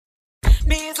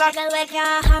Music we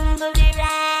can't handle the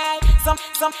ride. Some.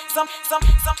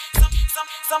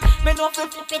 Me know fi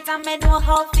flip it and me know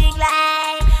how to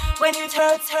glide. When it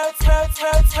hurts.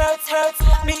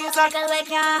 Music we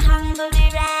can't handle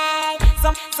the ride.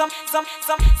 Some.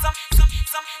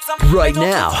 Right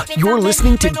now, you're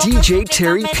listening to DJ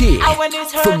Terry P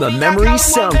from the Memory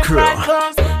Sound Crew.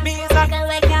 Music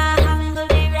we can't handle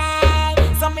the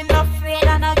ride. Some me not afraid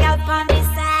and a girl on the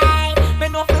side. Me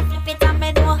know fi flip it and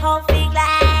me know how to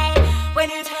glide. When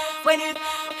it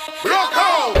rock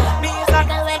out. Music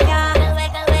we can't.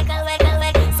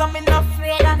 Some me not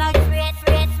afraid and a afraid.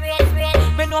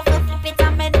 Me know fi flip it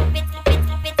and me know flip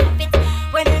it.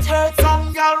 When it hurts,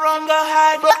 some girl run go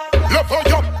hide. Love for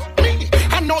you, me,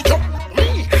 I know you,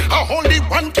 me. Only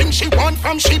one thing she want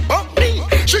from she but me.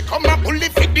 She come a bully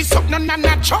fit this up, na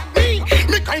chop me.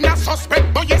 Me kinda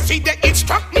suspect, but you see that it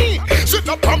struck me. Sit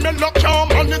up on me lock your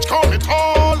manage, call it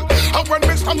all. And when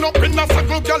me stand up in a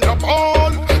circle, girl up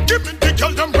all. Give me the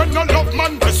girl them when no love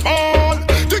man be small.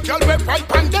 The girl we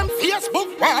wipe on them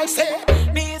Facebook wall say.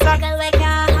 Music we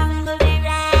can't handle the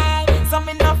ride. Some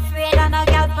me not afraid and a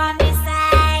girl on the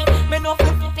side. Me know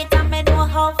fi flip it and me know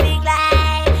how to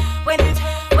glide. When it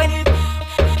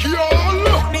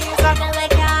y'all. Music we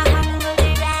can't handle the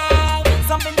ride.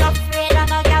 Some me not afraid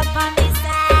and a girl on the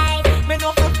side. Me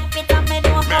know fi flip it and me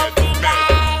know how to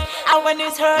glide. And when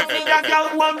it hurts me, a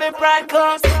girl want me pride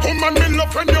cause. Woman me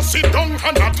love when you sit down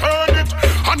and I turn it.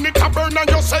 And it a burn and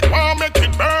you say, wow, make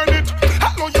it burn it.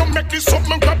 Hello, you make this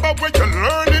something grab away, you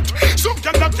learn it. Some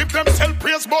cannot give themselves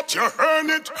praise, but you earn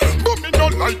it. But me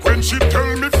don't like when she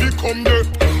tell me if you come there.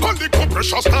 All the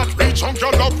pressure start reach on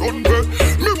y'all a run there.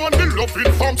 Me want the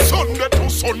loving from Sunday to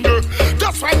Sunday.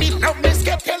 That's why me love me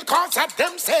skeptical cause of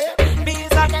them say. Music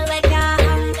we can't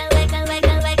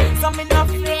handle, some me not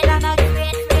afraid and a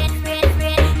afraid.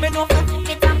 Me know fi flip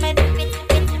it and me know fit.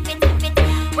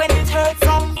 When it hurts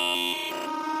some.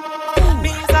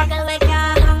 Music we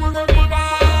can't handle the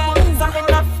ride. Some me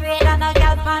not afraid and a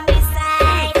girl on the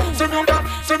side. She know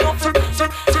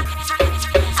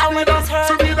and when it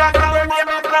hurts me, that girl want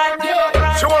me cry.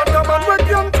 She want a man who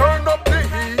can turn up the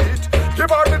heat. Give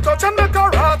her the touch and make her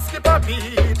heart skip a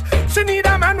beat. She need a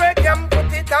man who can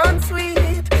put it on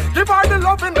sweet. Give her the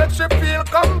loving that she feel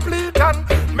complete and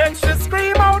make she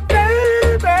scream out,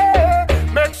 baby.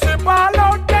 Make she ball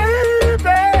out,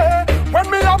 baby. When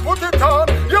me a put it on,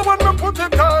 you want me put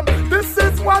it on. This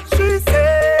is what she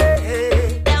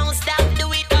say. Don't stop,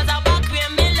 do it 'cause I back where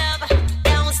me love.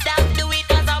 Don't stop, do it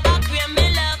 'cause I back where me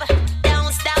love.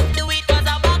 Don't stop, do it 'cause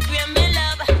I back where me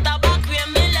love. The back where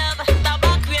me love, the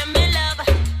back where me love.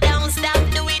 Don't stop,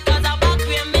 do it 'cause I back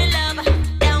where me love.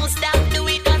 Don't stop, do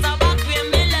it 'cause I back where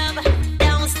me love.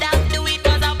 Don't stop, do it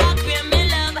 'cause I back where me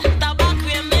love. The back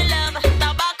where me love, the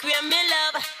back where me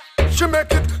love. She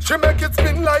make it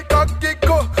spin like a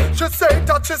giggle. She say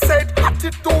that, she said, hot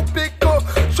it too big.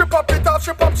 She pop it off,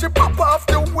 she pop off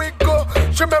the wiggle.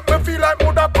 She make me feel like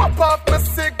mother pop off me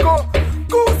ciggle.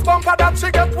 Goosebumps that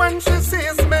she get when she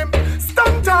sees me.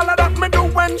 Stand taller that me do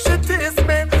when she tease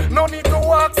me. No need to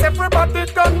ask, everybody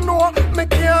don't know. Me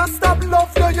can't stop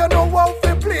love you, you know how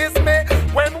to please me.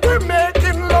 When we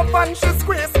making love and she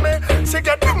squeeze me, she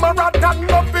get marathon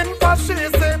loving for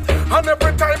she's it. And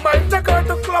every time I take her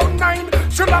to cloud nine,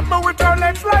 she love me with her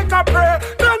legs like a prayer.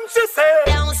 Then she say,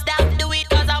 Don't stop, do it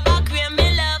 'cause I back where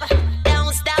me love.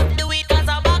 Don't stop, do it 'cause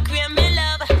I back where me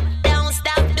love. Don't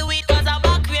stop, do it 'cause I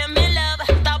back where me love.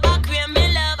 The back where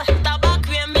me love, the back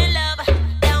where me love.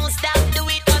 Don't stop, do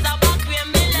it 'cause I back where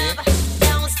me love.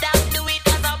 Don't stop, do it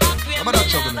 'cause I back where me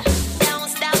love. Don't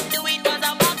stop, do it 'cause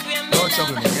I back where me love.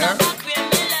 The back where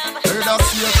me love. Heard that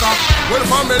shaker, well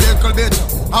for me little bit.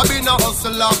 I been a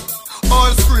hustler.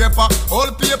 All scraper,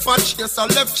 all paper chaser,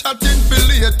 left chatting for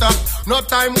later. No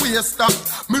time waster.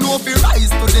 Me know fi rise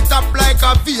to the top like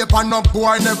a vapor. No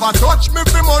boy never touch me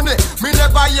for money. Me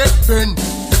never yet been.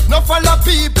 No follow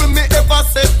people me ever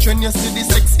said. When you see the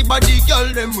sexy body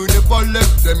girl, them we never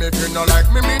left them. If you no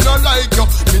like me no like you.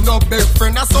 Me no big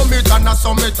friend, I summit and I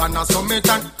summit and I summit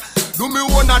and. Do me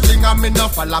one a thing and me no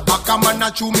follow back a man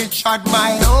a chew me chat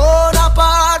my own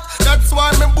apart. That's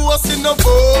why me boss in the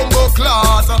bombo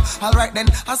class. Alright then,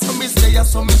 I saw me stay, I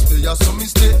saw me stay, I saw me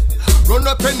stay. Run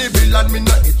up any bill and me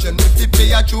no itch and if you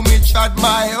pay a chew me chat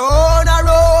my own a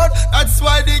road. That's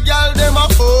why the girl them a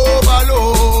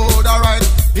overload. Alright,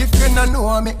 if you no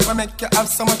know me, I make you have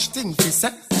so much things to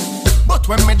say. But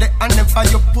when me there and never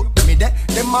you put me there,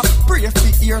 them a pray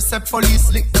for yourself,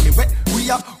 police link me wet. We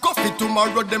a coffee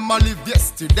tomorrow, them a live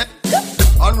yesterday.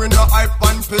 And we no hype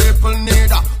and people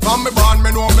neither. From me born,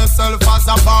 me know myself as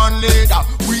a born leader.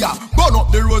 We a burn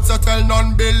up the road to tell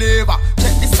non-believer.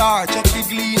 Check the star, check the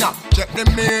gleaner, check the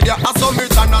media. I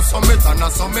summit and I summit and I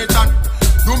summit and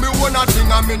do me one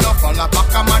thing and me no fall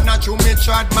back. A man that you me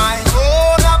tried my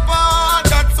own apart.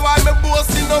 That's why me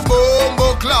boasting no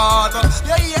bombo clot.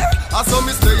 Yeah. I saw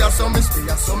me stay, I saw me stay,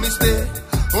 I saw me stay.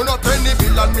 Who no penny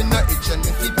bill and me no itch and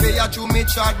me fit pay. You me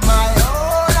tried my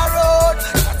own road.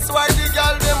 That's why the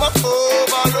girl them a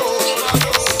overload.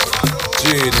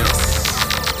 Genius.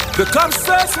 The cops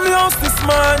search me house this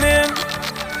morning.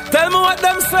 Tell me what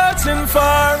them searching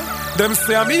for. Them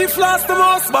say I'm floss the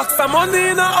most box of money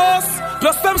in a house.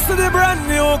 Plus them see the brand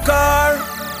new car.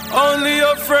 Only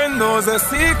your friend knows a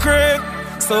secret.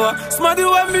 So smarty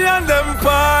when me and them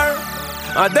par.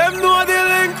 And them know the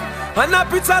link. And a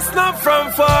picture snap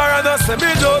from far. And I say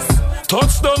me just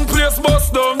touchdown place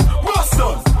bust down. Bust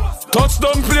down.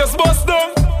 Touchdown place bust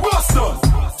down. Bust down.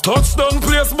 Touchdown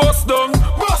place bust down.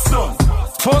 Bust down.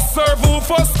 First serve who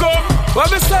first come.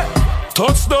 What me say?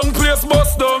 Touchdown place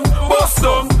bust down. Bust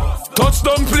down.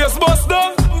 Touchdown place bust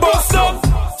down. Bust down.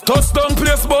 Touchdown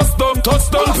place bust down.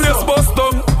 Touchdown place bust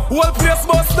down. Whole place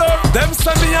bust down. Them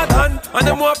send me a dan and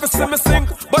them want to see me sink.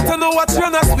 But I know what you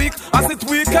next week as it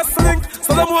weakest link.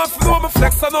 So them want to know me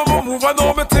flex and know me move and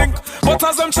know me think. But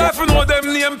as I'm trying to know them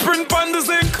name print on the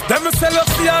zinc. Them me sell up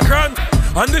for a grand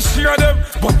and they share them.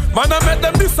 But man I met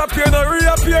them disappear and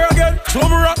reappear again. Show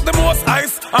me rock the most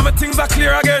ice and my things are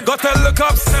clear again. Go tell the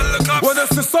cops when they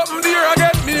see something there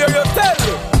again. Me hear you tell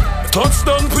you.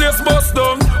 Touchdown place bust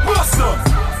down. Bust down.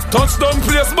 Touchdown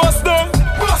place bust down.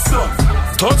 Bust down.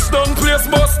 Touchdown place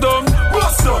bust down.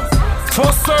 Bust down.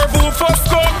 First serve who first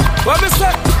come. What me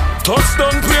say?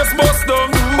 Touchdown place bust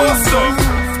down. Bust down.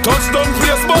 Touchdown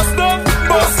place bust down.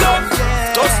 Bust down.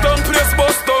 Touchdown place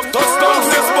bust down. Touchdown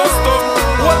place bust down.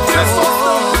 What place bust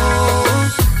down?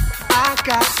 I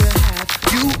got to have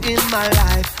you in my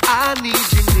life. I need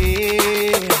you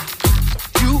near.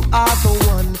 You are the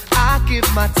one I give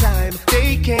my time.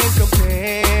 They can't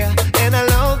compare. And I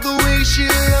love the way she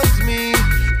loves me.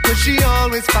 Cause she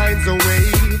always finds a way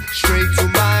straight to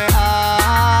my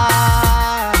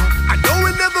heart. I know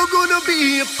we're never gonna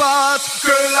be apart.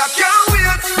 Girl, I can't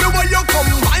wait. The way you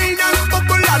come wine and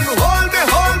bubble and hold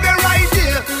me right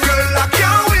here. Girl, I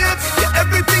can't wait. Yeah,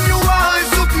 everything you are is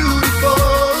so beautiful.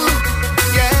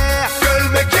 Yeah, girl,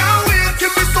 me can't wait.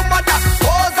 Give me some of that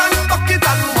pose and bucket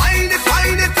and wine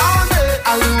it on me.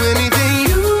 I'll do anything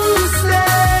you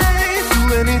say. Do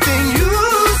anything you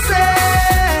say.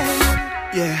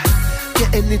 Yeah,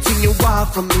 anything you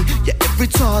want from me. Yeah, every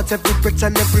thought, every breath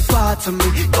and every part of me.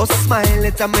 Your smile,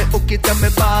 it and me hook it and me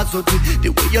bars with it. The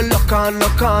way you look on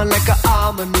like a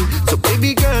harmony. So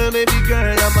baby girl,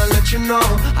 I'ma let you know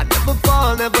I never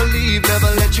fall, never leave,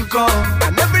 never let you go.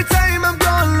 And every time I'm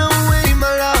gone away,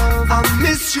 my love, I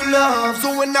miss you, love.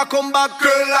 So when I come back,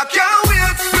 girl, I can't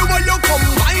wait. The way you come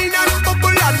wine and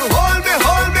bubble and hold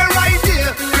me right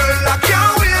here. Girl, I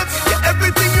can't wait. Yeah,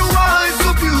 everything you are is so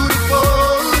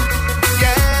beautiful.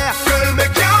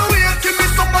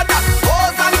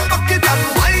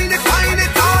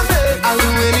 I'll do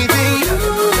anything you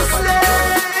say.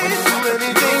 Do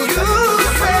anything you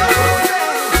say.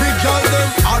 Big girl them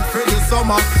hot for the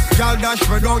summer. Girl dash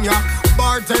for down ya.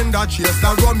 Bartender chase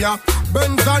the rum ya.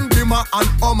 Benz and Bimmer and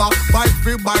Hummer. Bike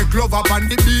free bike glove up on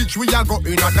the beach. We a go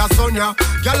in at the sun ya.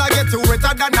 Girl I get you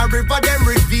wetter than a river. Them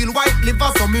reveal white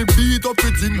liver. So me beat up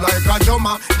it in like a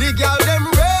drummer. The girl them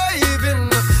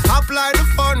raving. Apply the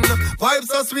fun. Vibes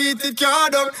so sweet it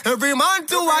can't done. Every man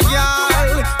to a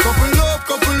girl. Couple up,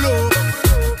 couple up.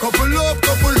 Couple up,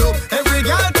 couple up. Every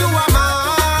girl to a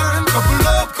man. Couple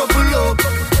up, couple up.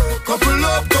 Couple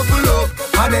up, couple up.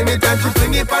 And anytime she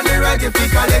fling it on the right, you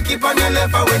pick a leg keep on your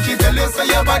left. And when she tell you say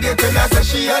your body, tell her say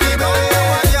she a the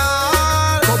best.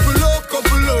 Couple up,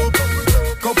 couple up.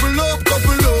 Couple up,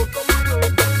 couple up.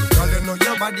 Girl, you know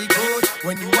your body good.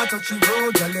 When you want to touch the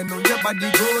road, girl, you know your body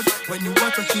good. When you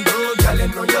want to touch the road, girl, you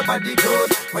know your body good.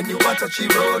 When you want to touch the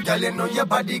road, girl, you know your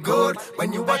body good.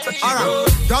 When you want to touch the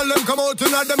road. Girl, them come out in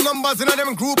them numbers, in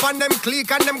them group, and them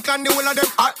clique, and them clan, the whole of them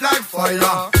hot like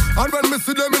fire. And when me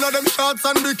see them in them shorts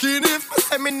and bikini, if me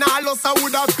say me nah lost, I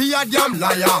would have be a damn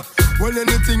liar. Well,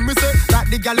 anything me say,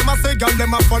 that the girl, them a say, girl,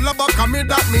 them a follow back, and me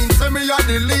that means say me a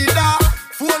the leader.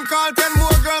 Phone call, 10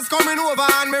 more girls coming over,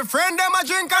 and my friend them a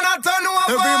drink and a turn over.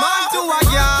 Every man to a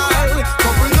girl.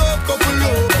 Couple up, couple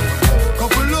up.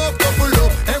 Couple up, couple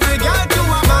up. Every girl to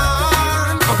a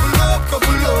man. Couple up,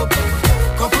 couple up.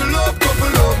 Couple up,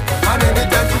 couple up. And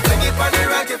anytime you fling it on the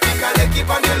right, you pick a leg keep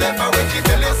on the left. And when she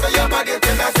tell you say your body,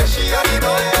 tell her say she a the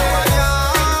best.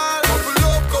 Couple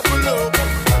up, couple up.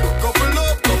 Couple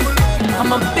up, couple up.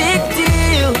 I'm a big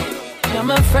deal. You're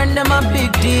my friend, I'm a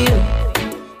big deal.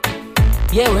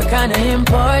 Yeah, we're kinda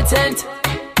important.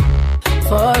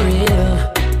 for real.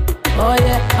 Oh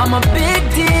yeah, I'm a big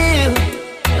deal,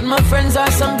 and my friends are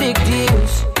some big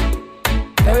deals.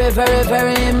 Very, very,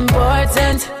 very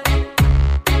important,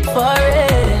 for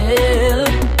real.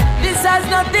 This has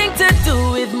nothing to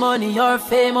do with money or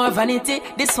fame or vanity.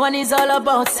 This one is all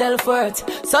about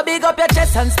self-worth. So big up your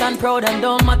chest and stand proud, and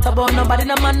don't matter about nobody,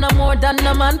 no man no more than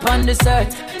no man on this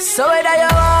earth. So whether you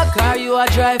walk or you a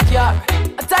drive car,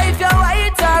 I tell if you're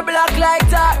white or black like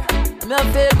tar, me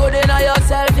feel good in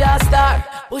yourself, you're a star.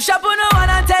 Push up on the one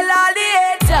and tell all the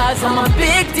haters I'm a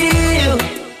big deal.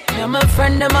 Me and my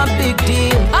friend, I'm a big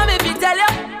deal. I'm if you tell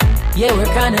you, yeah,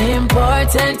 we're kinda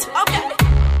important. Okay.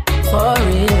 For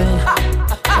real.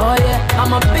 Oh yeah,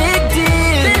 I'm a big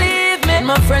deal. Believe me,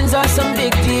 my friends are some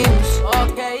big deals.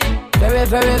 Okay. Very,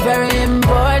 very, very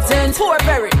important. For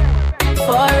very.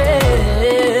 For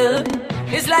real.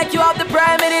 It's like you have the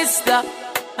Prime Minister,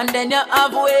 and then you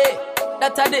have way.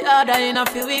 That are the order in a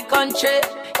few country.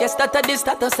 Yes, that are the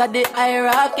status of the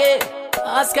hierarchy.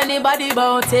 Ask anybody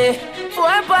about it.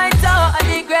 4.0 and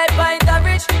the great point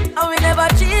average. And we never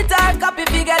cheat or copy,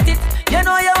 forget it. You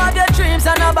know you have your dreams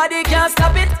and nobody can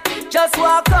stop it. Just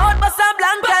walk out, but some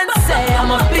blank and say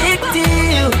I'm a big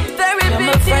deal. Very big deal.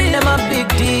 My friend, I'm a big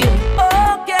deal.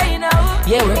 Okay now.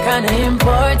 Yeah, we're kinda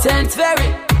important. Very.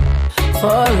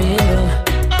 For real.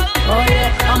 Oh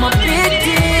yeah, I'm a big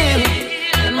deal.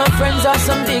 And my friends are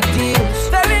some big deals.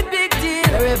 Very big deal.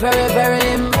 Very, very,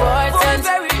 very important.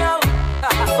 Very now.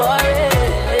 For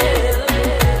real.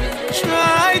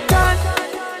 Try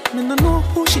that. Me no know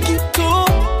who she give to,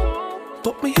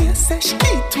 but me hear say she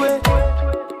give to it.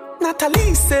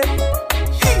 Natalie say,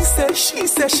 he say, she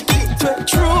say she give to it.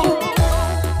 True,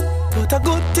 but a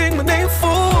good thing my name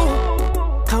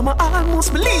fool. Come I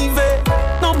almost believe it.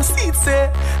 No me see it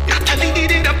say Natalie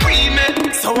did a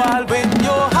pre-med. So all when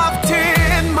you have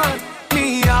 10 man,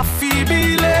 me I feel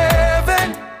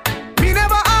believing. Me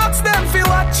never ask them fi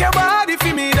watch your body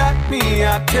fi me that me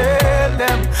I tell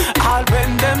them. All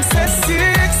when them say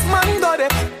 6 man got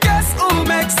it, guess who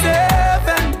makes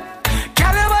 7?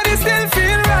 Can everybody still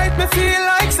feel right? Me feel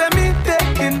like say me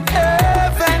they in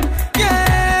heaven,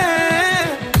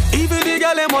 yeah. Even the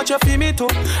girl them watch you fi me too.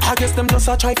 I guess them just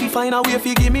a try fi find a way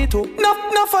fi give me too. No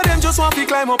for them just want fi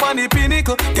climb up on the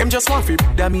pinnacle. Them just want fi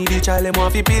that me the child them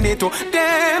want fi pin it too.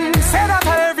 Them say that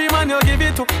every man you give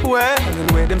it to. Well,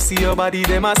 and when them see your body,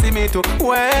 them a see me too.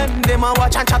 When them a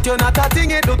watch and chat, you not a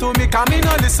thing it do to me. Cause me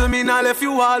no listen, me no left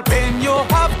you all. When you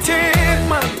have 10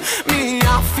 man, me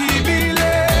a fi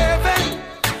believing.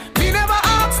 Me never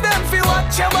ask them fi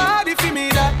watch your body fi me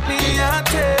that me a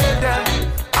tell them.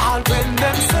 All when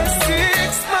them say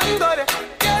 6 man got it,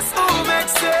 guess who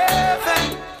makes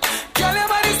 7? Girl, your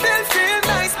body still feel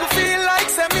nice, but feel like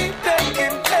say me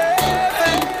taking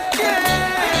heaven, yeah.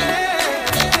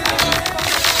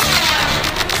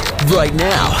 Right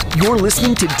now, you're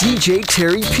listening to DJ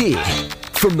Terry P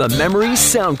from the Memory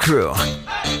Sound Crew.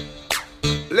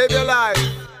 Live your life,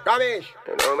 Ramesh.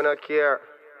 You know me not care.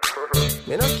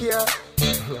 Me not care.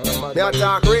 Me a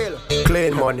talk real,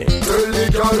 clean money. Really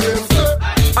girl them say,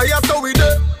 I have to with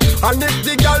it. And if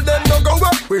the girl them no go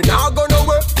up, we not gonna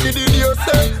work. Did you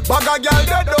say, bag a girl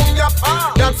they don't yap.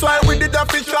 That's why we did a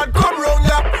fish and come round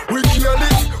yap. We kill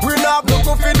it, we not no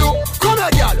go fi do. Come here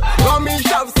girl, Ramesh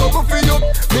have so go for you.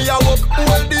 Me a work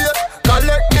all day,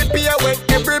 collect me pay when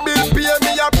every bill pay.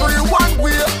 Me a free one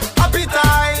way. Happy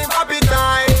time, happy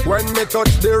time. When me touch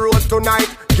the road tonight,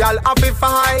 girl happy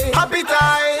fine. Happy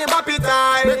time, happy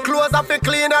time. Me clothes happy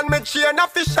clean and me chain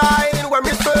happy shine. When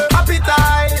me say happy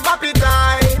time, happy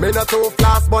time. Me not too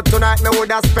fast, but tonight me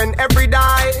woulda spend every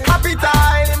day. Happy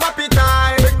time, happy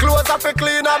time. Me clothes happy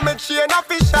clean and me chain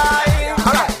happy shine.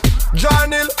 Alright,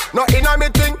 John Hill, not in a me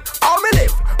thing. How me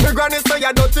live? Me granny say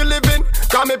you dirty living.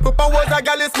 Cause me papa was a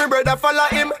gal, it's me brother follow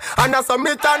him. And that's a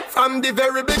me turn from the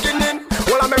very beginning.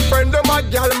 Well, I'm a friend of my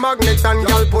gal magnet and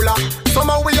gal puller.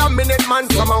 Somehow we a minute man,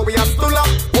 somehow we a stuller.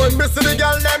 When me see the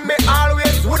gal, then me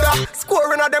always woulda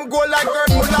scoring at them goal like Gerd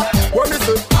Muller. When me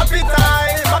say happy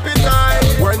time, happy time.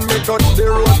 When me touch the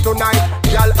road tonight,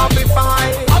 gal happy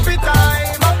fine. Happy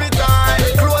time, happy time.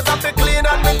 Clothes happy clean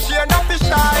and me chain happy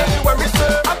shine. When me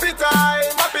say happy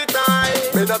time, happy time.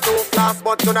 Me not too fast,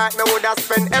 but tonight me woulda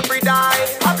spend every day.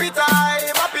 Happy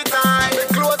time, happy time. Me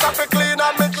clothes happy clean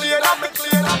and me chain happy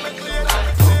clean, happy clean,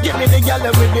 happy clean. Give me the gal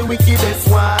with the wickedest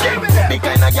one. The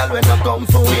kind of girl when no come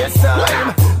for waste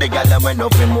time. The girl them when no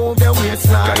fi move them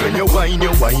waistline. When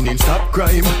you whine and stop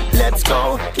crime. Let's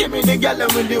go, give me the girl them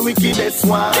with the wickedest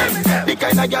one. The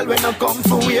kind of girl when no come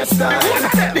for waste time.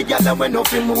 The girl them when no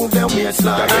fi move them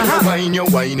waistline. When you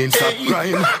whine and stop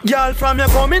crime. Girl from you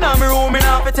come in my room, and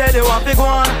I fi tell you what fi go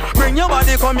on. Bring your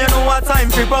body come, you know what time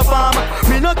fi perform.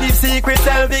 Me no keep secret,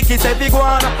 tell Vicky say fi go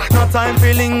on. No time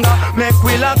fi linger, make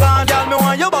we log on. Girl, me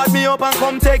want you bad me up and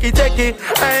come take it.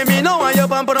 Hey, me no want you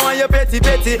pump, but I want you petty.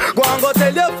 Go and go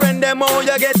tell your friend them how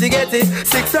you get it.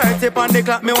 6:30 on the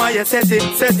clock, me want you set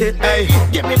it. Hey,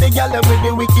 give me the girl them with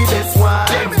the wickedest one.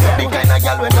 The kind of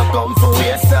girl when no come for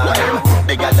waste time.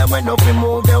 The girl them when no fi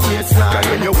move them waistline.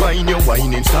 When you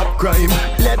whine and stop crime.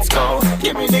 Let's go,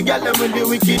 give me the girl them with the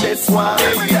wickedest one.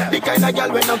 The kind of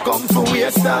girl when no come for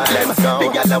waste time. Let's go,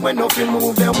 the girl them when no fi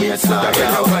move them waistline.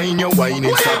 When you whine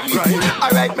and stop crime.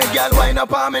 Alright, me girl whine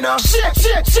up on me now.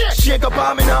 Shake up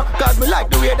on me now. Cause me like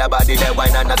the way the body they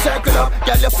whine and a circle up.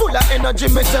 Girl you full of energy,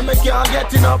 me say me can't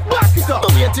get enough. Back it up,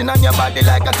 I'm waiting on your body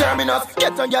like a terminus.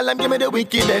 Get on girl and give me the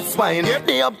wickedest wine.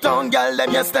 The uptown girl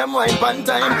them yes them wine pan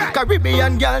time.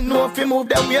 Caribbean girl know if you move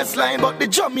them waistline, but the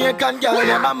Jamaican girl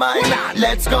never mind.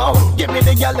 Let's go, give me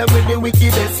the girl with the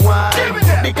wickedest wine.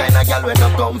 The kind of girl when no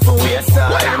come for waste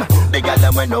time. The girl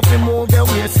them when no fi move them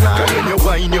waistline.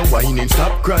 When you whine and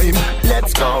stop crime.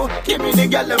 Let's go, give me the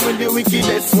girl with the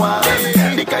wickedest wine.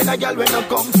 The kind of girl when no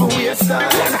come for waste time.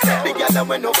 The girl them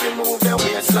when no fi move them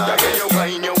waistline.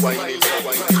 You whine.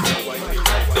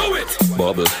 Do it.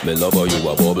 Bubble, me love how you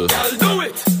a bubble. Girl, do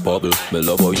it. Bubble, me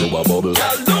love how you a bubble.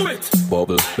 Girl, do it.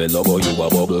 Bubble, me love how you a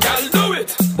bubble. Girl, do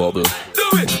it. Bubble, do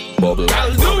it. Bubble,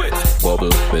 girl, do it. Bubble,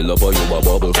 me love how you a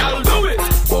bubble. Girl, do it.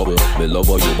 Bubble, me love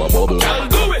how you a bubble. Girl,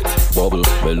 do it. Bubble,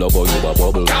 me love how you a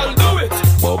bubble. Girl, do it.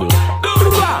 Bubble.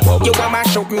 You want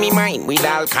mash up me mind with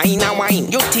all kind of wine.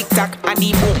 You tick-tock and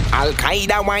the boom, all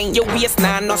kind of wine. You waist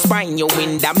nah no spine, you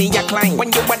window me a climb.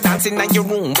 When you were dancing in your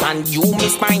room and you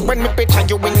miss mine. When me picture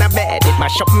you in a bed, it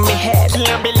mash up me head.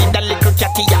 Can't believe that little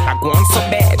catty ya go on so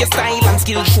bad. Your style and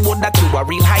skill show that you a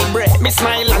real hybrid. Me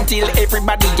smile until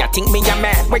everybody ya think me a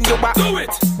man. When you a do it.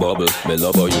 Bubble, me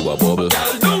love how you a bubble.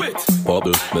 Girl, do it.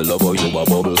 Bubble, me love how you a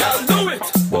bubble. Girl, do it.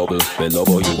 Bubble, me love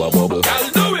how you a bubble. Girl,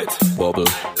 do it. Bubble,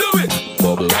 do it.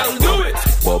 Bubble, girl, do it.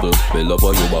 Bubble, me love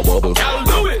how you a bubble. Girl,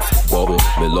 do it. Bubble,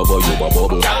 me love how you a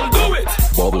bubble. Girl, do it.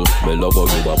 Bubble, me love how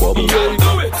you a bubble. Girl,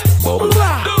 do it. Bubble, do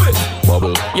it.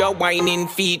 Bubble. Your whining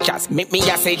features make me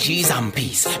a say G's and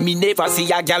peace. Me never see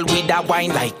a girl with a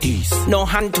wine like this. No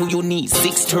hand to your knees,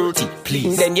 6:30,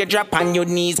 please. Then you drop on your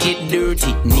knees, get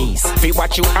dirty, knees. Fi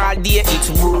watch you all day, it's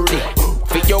worthy.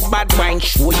 For your bad wine,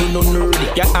 show you no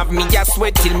nerdy. You have me a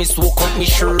sweat till me soak up me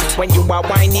shirt. When you are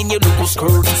whining, you look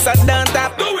skirt. So don't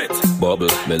stop. Do it. Bubble,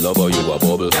 me love how you a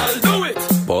bubble. Girl, do it.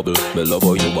 Bubble, me love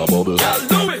how you a bubble. Girl,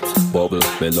 do it. Bubble,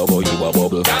 me love how you a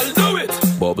bubble. Girl, do it.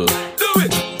 Bubble, do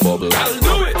it. Bubble, girl,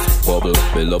 do it. Bubble,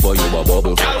 me love how you a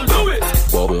bubble. Girl, do it.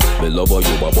 Bubble, me love how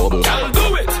you a bubble. Girl,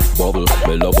 do it. Bubble,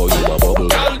 me love how you a bubble.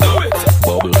 Girl, do it.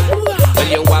 Bubble. Well,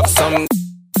 you have some.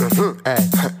 Hey.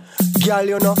 Girl,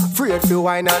 you know, afraid to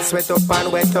wine and sweat up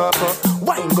and wet up.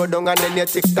 Wine go down and then your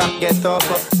tick-tock get up.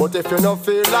 But if you don't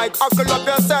feel like huckle up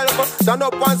yourself, stand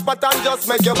up one spot and just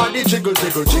make your body jiggle,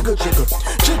 jiggle, jiggle, jiggle,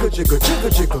 jiggle, jiggle, jiggle,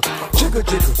 jiggle, jiggle,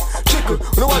 jiggle, jiggle.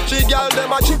 You know what you girl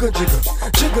them a jiggle, jiggle,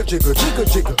 jiggle, jiggle, jiggle,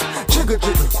 jiggle, jiggle,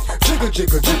 jiggle,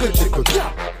 jiggle, jiggle, jiggle,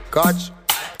 yeah.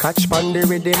 Catch pandy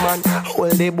with the man.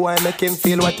 Hold the boy, make him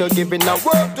feel what you're giving. Now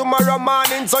work tomorrow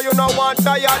morning, so you know want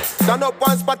tired. Stand up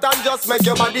one spot and just make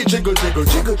your body jiggle, jiggle,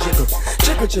 jiggle, jiggle,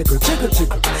 jiggle, jiggle, jiggle,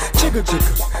 jiggle, jiggle, jiggle,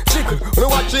 jiggle. You know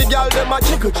what you girl them a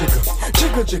jiggle, jiggle,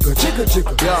 jiggle, jiggle, jiggle,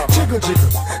 jiggle, yeah, jiggle, jiggle,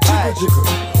 jiggle, jiggle.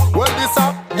 Well, this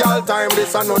up, girl time,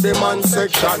 this a no the man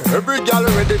section. Every girl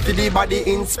ready for the body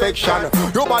inspection.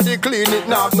 Your body clean, it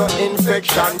now have no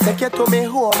infection. Take you to me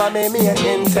home and make me an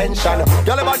intention.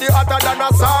 Girl, your body hotter than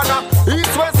a sauna.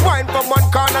 East west wine from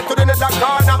one corner to the other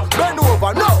corner. Bend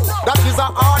over, no, that is a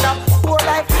order. Poor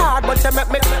life hard, but you make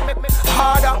me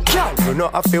harder. Girl, you know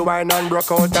I feel wine and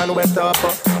broke out and wet up.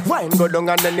 Wine go down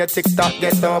and then your tick-tock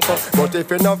get up. But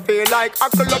if you not feel like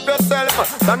huckle up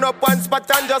yourself, stand up one spot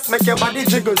and just make your body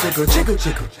jiggle, jiggle, jiggle,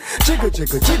 jiggle, jiggle,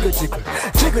 jiggle, jiggle, jiggle,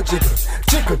 jiggle, jiggle,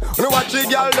 jiggle. You know what you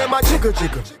girl them a jiggle,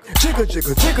 jiggle, jiggle,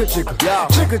 jiggle, jiggle, jiggle, yeah,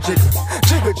 jiggle, jiggle,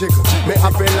 jiggle, jiggle. Me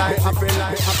happy like, happy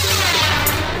like, happy like.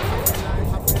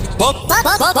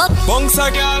 Bongsa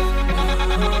girl,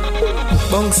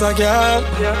 bongsa girl,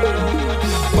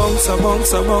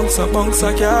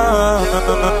 bongsa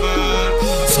girl.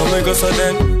 So me go so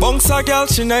then, bongsa girl,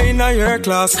 she na in a your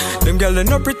class. Them girl they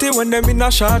no pretty when them in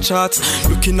a short shorts.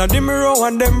 Look looking at the mirror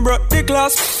and them brought the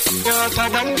glass.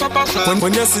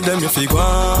 When you see them, you feel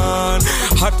one.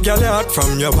 Hot girl, you hot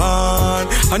from your band.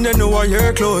 And you know what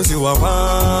your clothes you are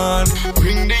one.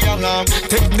 Ring the alarm.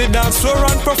 Take the dance floor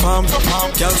and perform.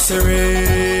 Girl,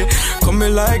 Siri, come me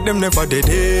like them never did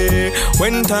it.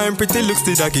 When time pretty looks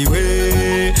the doggy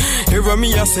way. Hear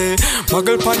me I say,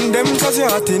 muggle pan them cause you're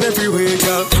hot in every way,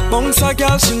 girl. Bounce a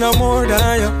girl, she no more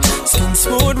than you. Skin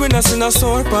smooth when I see a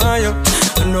sore by you.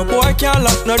 And no boy can't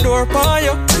lock no door by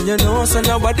you. And you know so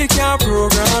nobody can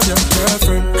program your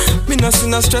girlfriend. Me no see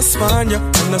no stress on you.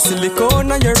 And no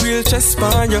silicone on your real chest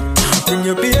on you. Bring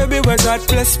your baby where God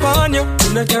bless on you.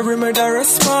 You no carry me the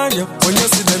rest on you. When you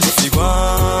see them you feel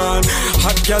one.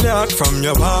 Hot girl you hot from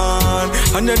your band.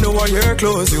 And you know what your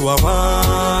clothes you are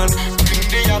one.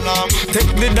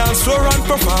 Take the dance floor and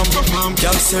perform.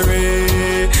 Girl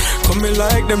Siri, come me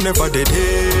like them never did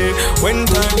it. When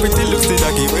time pretty looks the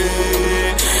doggy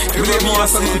way. You let me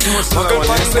ask it,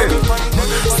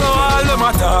 so all them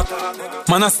attack.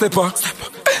 Man a step up,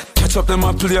 catch up them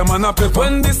a play, man a pepper.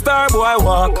 When the star boy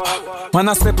walk, man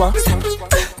a step up,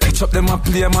 catch up them a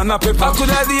play, man a pepper.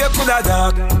 Coulda day, coulda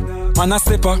dark, man a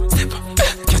step up,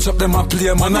 catch up them a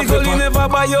play, man a pepper. The girl never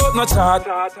buy out no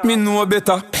chart, me know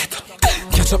better.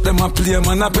 Catch up them a play,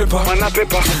 man a pepper.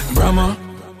 Brahma,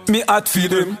 me hot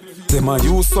feed them. Them a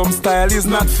use some style is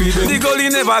not feed them. The gully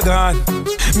never gone,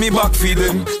 me back feed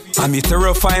them. And me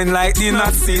terrifying like the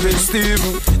not see them. Steve,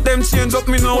 them change up,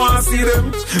 me no want see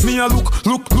them. Me a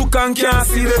look and can't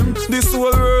see them. This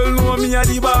whole world know me a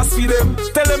the boss for them.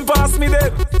 Tell them pass me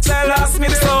them, tell us me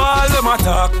them. So all them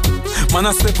attack, man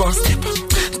a step up.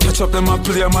 Catch up them a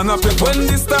play, man a pepper. When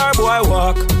the star boy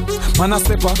walk, man a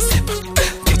step up.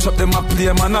 Catch up them a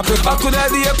play, man a pepper. Coulda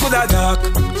day, coulda dark,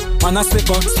 man a step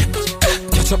up.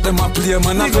 Catch up them a play,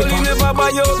 man a pepper. The girl never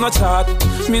buy out no chart,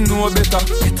 me know better.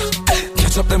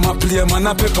 Catch up them a play, man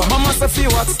a pepper. Mama say fi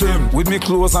watch them with me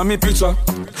clothes and me picture.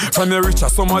 From me richer,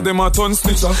 some of them a ton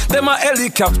snitcher. Them a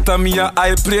helicopter, me a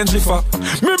airplane jiffer.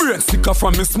 Me brain sicker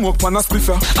from me smoke pan a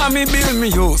spliffer. And me build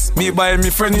me house, me buy me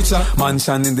furniture.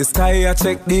 Mansion in the sky, I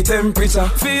check the temperature.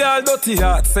 Fi all dirty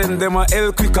heart, send them a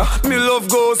hell quicker. Me love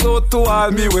goes out to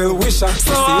all me well wisher.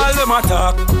 So all them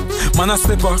attack, man a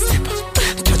stepper.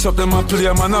 Catch up them a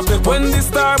play, man a pepper. When the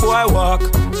star boy walk,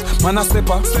 man a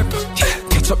stepper.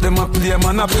 Catch up them a play,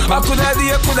 man a pepper. Coulda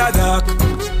day, coulda dark,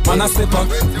 man a stepper.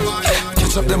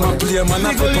 Catch up them a play, man a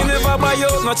pepper. The girl never buy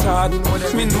out no chart,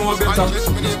 me know better.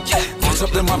 Catch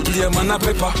up them a play, man a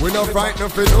pepper. We no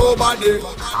frightened for nobody,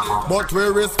 but we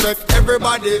respect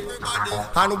everybody,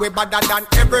 and we better than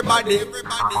everybody.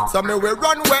 So me we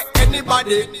run where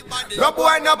anybody. No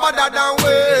boy no better than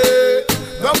we.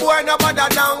 No boy no better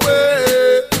than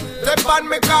we. Step on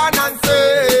me can and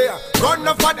say, run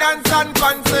up for dance and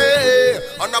fancy.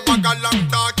 On a bag of long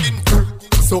talking.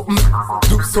 Something,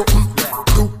 do something,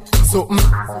 do something,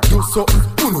 do something,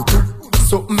 do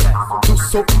something, do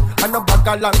something. And a bag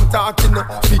of long talking,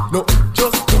 no,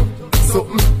 just do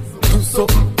something, do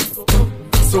something,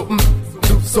 do something,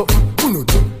 do something, do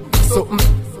something,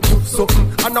 do something.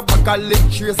 And a bag of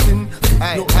leg tracing,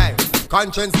 no.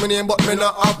 Conscience me name but me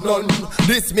not have none.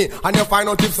 This me and you find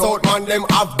out if South man them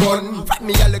have gun. Fight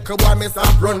me a little boy me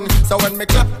stop run. So when me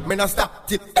clap me not stop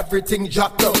till everything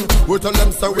drop down. We tell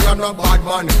them so we are not bad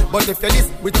man. But if you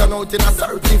listen we turn out in a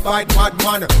certified bad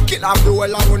man. Kill off the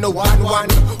whole and we no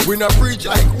 1-1. We no preach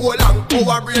like whole long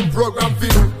our brain program for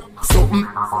do something,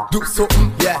 do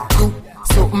something, yeah, do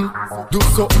something, do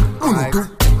something, do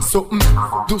something,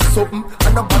 do something.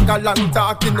 And a bag of long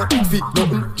talking feet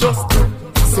nothing, just do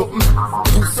something,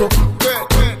 do something,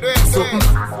 something,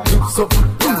 do something,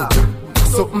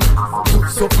 something, do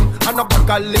something, and a bag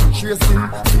of leg tracing.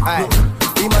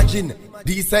 Imagine,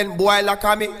 decent boy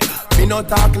like me. Me no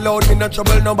talk loud, me no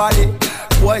trouble nobody.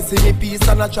 Boy see me peace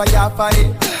and I try to fight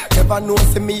it. Never know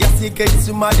see me a secret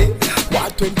somebody.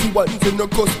 What 21 say no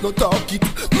cuss, no talk it.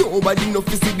 Nobody no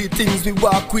fi see the things we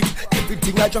walk with.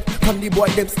 Everything I drop from the boy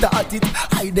them start it.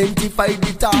 Identify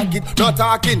the target, no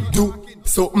talking, do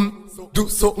something. Do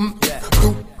something,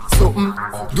 do something,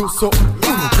 do something,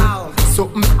 do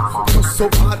something, do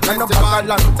something. And a bag of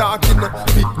long talking, no,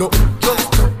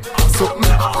 just do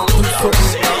something, do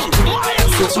something,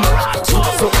 do something,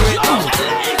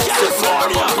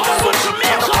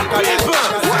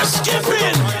 we're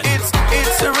skipping.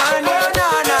 It's a run, na na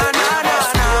na na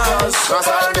na.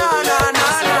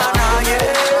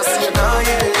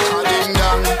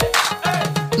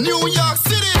 New York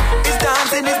City. It's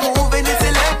dancing, it's moving, it's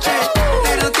electric.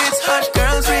 Little kids, hot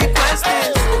girls request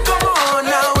this. Come on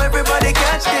now, everybody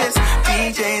catch this.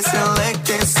 DJ select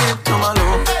this, skip to my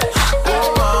loop.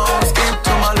 Oh, skip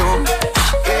to my loop.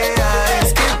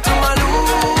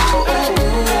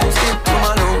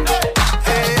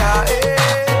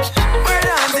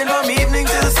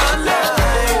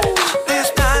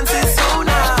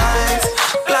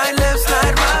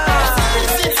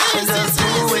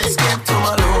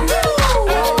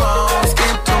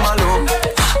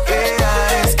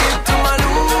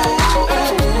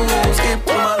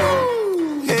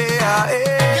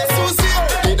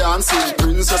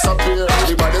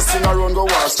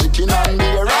 chicken and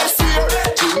beer. I swear,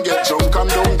 Jim get drunk and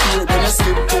don't care. Then you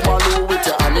skip to Malou with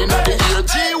your hand in the ear.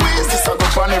 Gee whiz, this a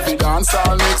go on every dance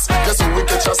all mix. Guess who we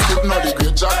catch a skip now, the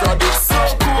great Jack Rabbit. So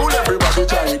cool, everybody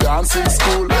join dancing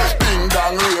school. Ding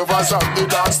dong ravers at the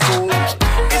dance too.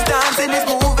 It's dancing, it's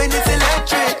moving, it's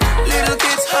electric. Little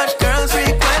kids, hot girls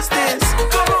request this.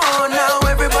 Come on now,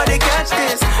 everybody catch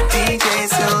this. DJ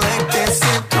select this,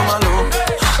 skip to Malou.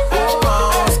 Oh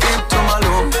wow, skip to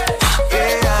Malou.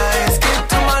 Yeah, skip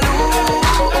to Malou.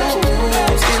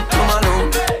 Skip to Malou.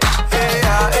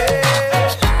 Yeah,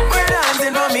 we're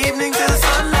dancing from evening till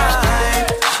sunlight.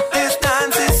 This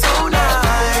dance is so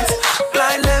nice.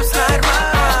 Slide left, slide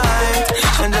right,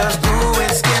 and just do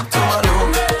it. Skip to Malou.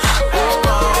 Oh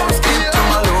wow, skip to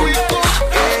Malou.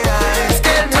 Yeah,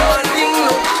 skip to Malou.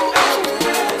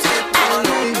 Skip to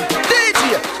Malou. DJ,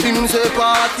 him say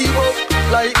party up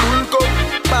like bull cup.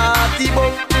 Party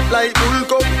up like bull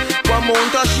cup. One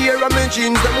mount a share of me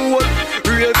jeans them hold.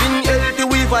 Raving healthy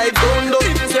we vibe down low.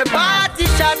 Him say party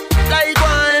shot like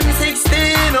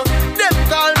 116. Them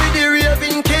call me the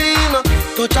raving king.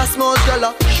 Touch a small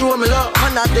girl, show me love,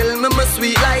 and I tell me my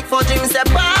sweet like fudge. Him say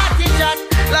party shot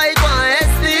like 1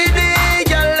 STD.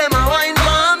 Girl, them a wine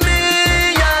for me,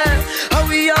 yeah. How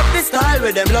we up the style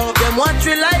with them love them watch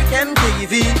we like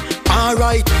MTV.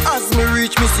 Alright, as me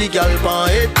reach me see girl pan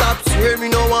head top. Swear me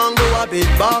no want go a bit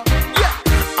bar. Yeah,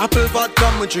 apple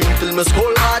vodka me drink till me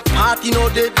skull hot. Party no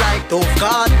dead like tough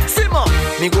card. Simmer,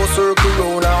 me go circle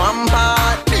round a one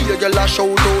part. Me a girl a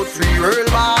shout out free real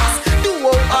boss. Do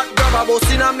out hot grab a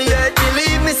bus inna me head.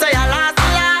 Believe me say a last.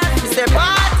 Me say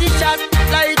party shot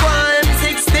like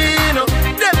 116.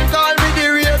 Them call me the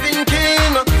raving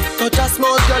king. Touch a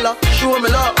small girl, show me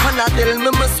love, and I tell me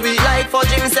my sweet like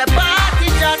fudge. Me say party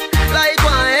shot like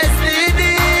 1 STD.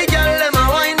 Girl, them a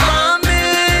wine for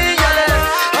me, yeah.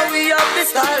 How we up the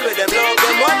style with them love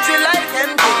them watch we like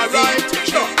MTV. Alright,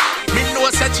 me know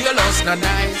say jealous no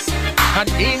nice, and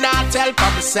me not tell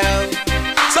for myself.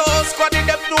 So squad in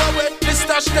them know when me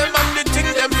stash them and the thing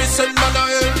them me send man a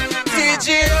hell.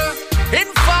 DJ,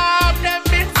 inform them,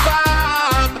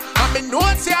 inform. And me know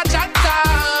say a chat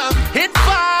time.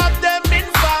 Inform them,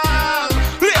 inform.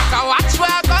 Later watch where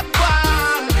I got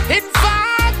one.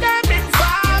 Inform them,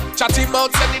 inform. Chat him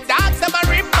out, send the dance them a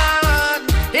remand.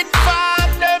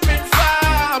 Inform them,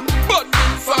 inform. But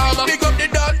inform, big up the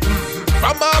done.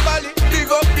 From our valley, big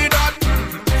up the done.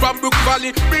 From Brook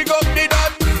Valley, big up the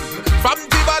done. From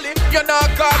the valley, you not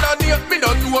call on you. Me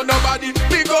don't know nobody,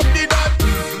 big up the done.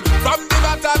 From the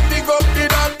Baton, big up the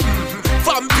done.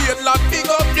 From Painland, big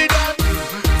up the done.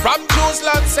 From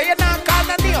Jonesland, say you not call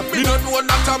on you. Me don't know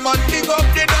not a man, big up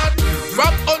the done.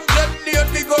 From 100 Lane,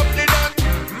 big up the done.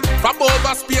 From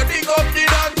Overspear, big up the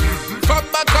done. From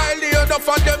Mackay, enough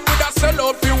of them would have sell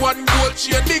out for one gold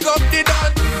chain, big up the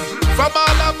done. From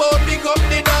all about, big up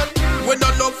the done. When no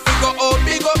love figure out,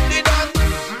 big up the done.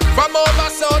 From over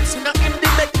south, in the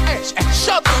neck edge,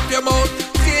 shut up your mouth.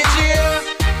 DJ,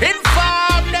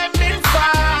 inform them,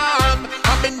 inform.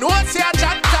 I mean, no say a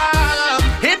chat time.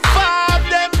 Inform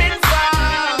them,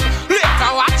 inform.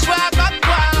 Later watch where I got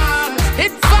one.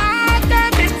 Inform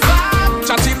them, inform.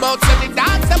 Chat him out, send the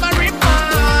dance, them a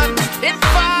remand.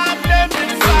 Inform them,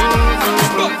 inform.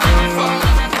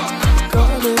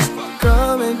 Coming,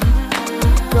 coming,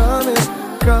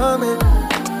 coming,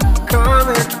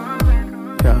 coming.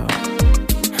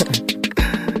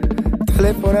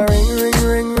 Telephone a ring, ring,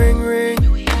 ring, ring,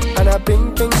 ring, and a ping,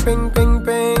 ping, ping, ping,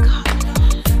 ping.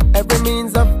 Every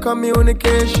means of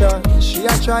communication, she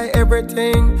a try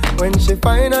everything. When she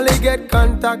finally get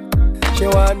contact, she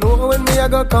wanna know when me a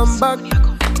go come back.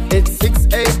 It's 6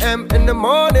 a.m. in the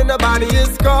morning, the body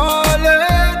is calling,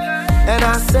 and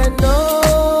I said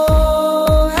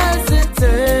no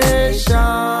hesitation.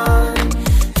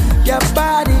 Your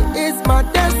body is my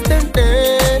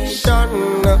destination.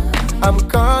 I'm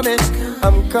coming,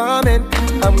 I'm coming,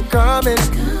 I'm coming,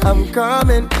 I'm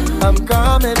coming, I'm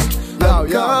coming, I'm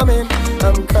coming,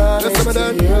 I'm coming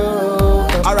to you.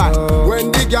 Alright,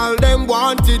 when the girl them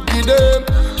wanted to them,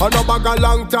 and no bag a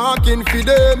long talking for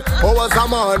them. Hours a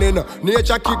morning,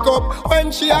 nature kick up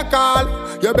when she a call.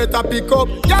 You better pick up.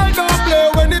 Girl don't play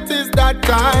when it is that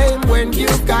time. When you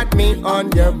got me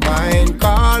on your mind,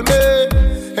 call me,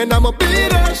 and I'ma be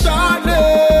there shortly.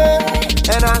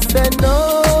 And I said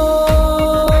no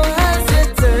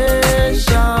hesitation.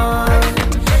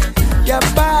 Your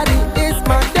body is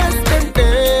my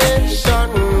destination.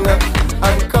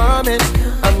 I'm coming,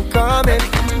 I'm coming,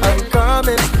 I'm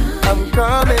coming, I'm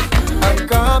coming, I'm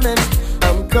coming,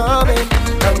 I'm coming,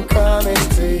 I'm coming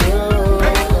to you.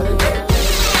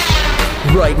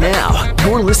 Right now,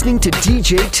 you're listening to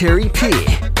DJ Terry P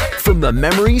from from the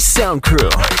Memory Sound Crew.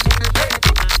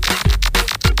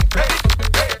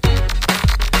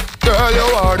 Girl, you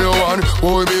are the one,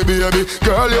 oh baby,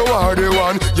 girl, you are the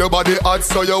one. Your body hot,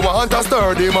 so you want a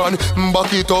sturdy man.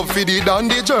 Back it up for the down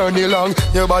the journey long.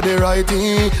 Your body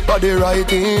righty,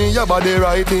 your body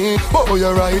righty. Oh,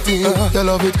 you're righty. You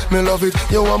love it, me love it.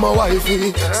 You want my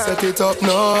wifey. Set it up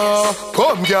now,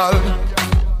 come, girl.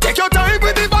 Take your time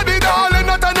with the body, darling.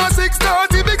 Not on a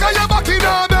 6:30 because you're back in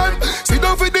our bed. Sit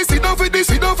down for this, sit down for this,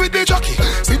 sit down for the jockey.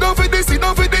 Sit down for this, sit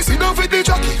down for this, sit down for the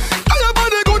jockey. Your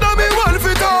body good and me want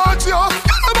to touch you.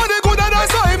 Your body good and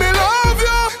that's why me love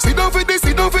you. Sit down for this,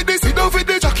 sit down for this, sit down for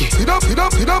the jockey. Sit down, sit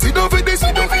down, sit down, sit down for this,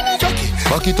 sit down for the jockey.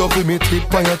 Back it up with me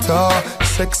tip on your tar.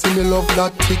 Sexy me love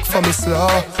that tick for me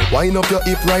slaw. Wind up your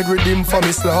hip ride rhythm for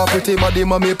me slaw. Pretty body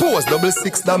mommy pose double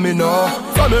six that me know.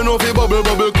 For me know fi bubble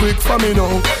bubble quick for me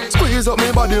now. Squeeze up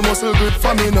me body muscle grip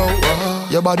for me now.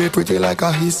 Your body pretty like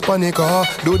a Hispanic.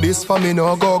 Do this for me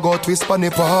now. Go twist on the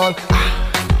pole.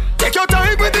 Take your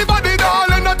time with the body,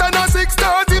 darling. Not on a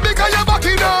 6:30 because you're back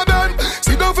in our bed.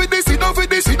 Sit down for this, sit down for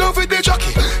this, sit down for the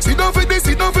jockey. Sit down for this,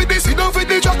 sit down for this, sit down for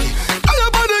the jockey.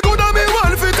 Your body good and me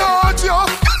want to touch you.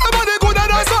 Your body good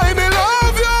and that's why me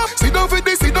love you. Sit down for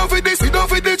this, sit down for this, sit down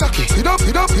for the jockey. Sit down,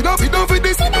 sit down, sit down, sit down for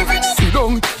this, sit down for this. Sit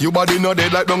down, your body not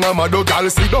dead like down a mad girl.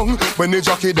 Sit down, when the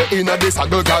jockey the inner the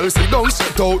saddle, girl. Sit down,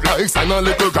 sit out like sand a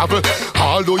little gravel.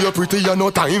 Although you're pretty, you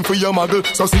no time for your muggle.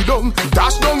 So sit down,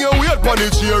 dash down your weight on the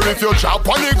chair. If you chop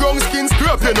on the ground, skin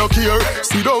scrape, you no care.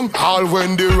 Sit down, all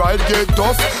when the ride get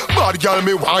tough. Bad girl,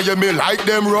 me why you me like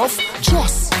them rough.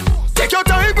 Just take your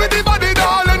time with the body,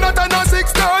 darling. Not on a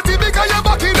 6:30 because you're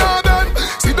back in our bed.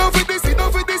 Sit down for this, sit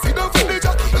down for this, sit down for the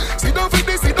jockey. Sit down for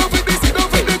this, sit down for this, sit down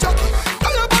for the jockey.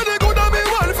 Your body good and me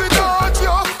want to touch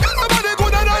you. Your body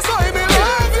good and that's why me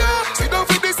love you. Sit down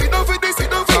for this, sit down for this, sit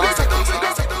down for this, sit down for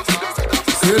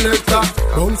this. Selector,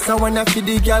 bounce a wanna feed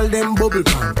the girl them bubble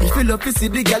pan. If you love to see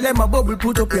the girl them a bubble,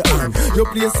 put up your hand. You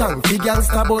play song, fi girl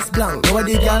star boss blank. Now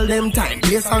the girl them time,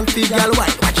 play song fi girl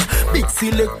white. Watch, big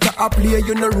selector a play,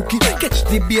 you no rookie. Catch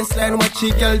the baseline, watch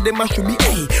the girl them a should be.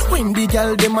 Hey, when the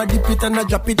girl them a dip it and a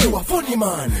drop it, you a funny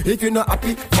man. If you not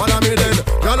happy, follow me then.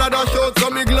 Girl a dash out, so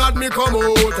me glad me come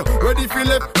out. Ready fi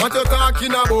left, what you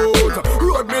talking about?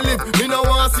 Road me live, me no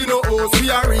want see no host. We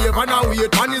a rave and a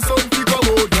wait, and the sun fi come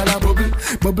out. Girl a bubble.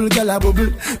 Bubble gala bubble,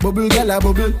 bubble gala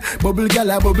bubble, bubble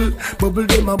gala bubble, bubble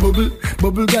dem a bubble,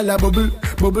 bubble gala bubble,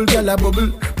 bubble gala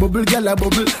bubble, bubble gala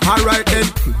bubble. Alright then,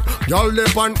 y'all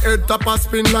lip on head top a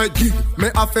spin like it. Me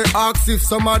have to ask if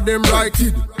some of them right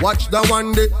it. Watch the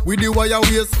one day with the wire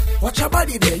waist. Watch your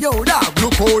body there, yo dog.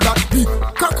 Look how that big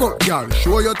cock up, y'all.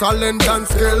 Show your talent and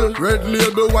skill. Red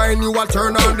label wine, you a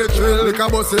turn on the trail. Like a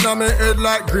bus in my head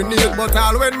like grenade, but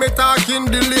all when me talking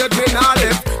delayed, me nah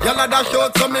left. Y'all a dash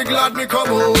out, so me glad me come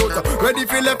out. Ready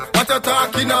for left, what you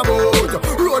talking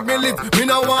about? Road me live, me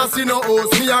no want see no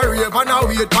host. Me a rave and a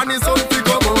wait, and the sun to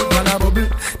come out. Gala bubble,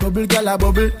 bubble gala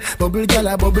bubble, bubble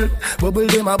gala bubble, bubble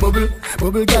dem a bubble,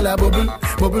 bubble gala bubble,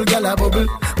 bubble gala bubble,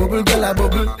 bubble gala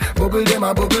bubble, bubble dem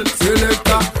a bubble.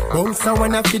 Selector, bounce a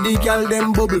wanna feed the girl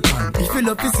them bubble pan. If you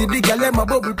love to see the girl them a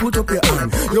bubble, put up your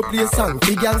hand. You play song,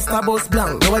 fi girl star boss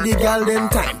blank. Now the girl them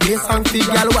time, play song fi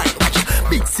girl white. Watch,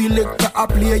 big selector a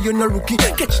play, you no rookie.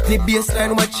 Catch the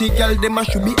baseline, watch the girl them a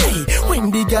should be. Hey,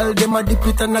 when the girl them a dip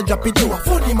it and a drop it, you a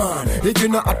funny man. If you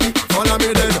not happy, follow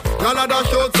me then. Y'all a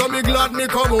dash out, so me glad me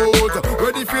come out.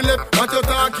 Ready for left, what you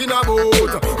talking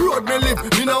about? Road me live,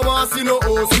 me no want see no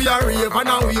host. We a rave and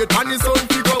a wait, and the sun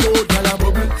to come out. Gala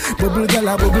bubble, bubble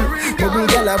gala bubble, bubble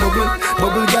gala bubble,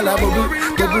 bubble gala bubble,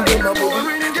 bubble dem a bubble,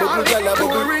 bubble gala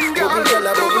bubble, bubble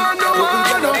gala bubble, bubble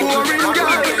gala bubble.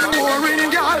 Boring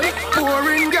girl,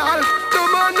 boring girl, no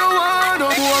man no want no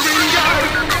boring girl.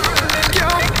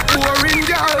 Girl, boring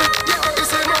girl,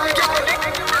 this is my girl.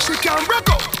 She can broke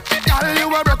up, girl you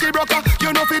a rocky broker.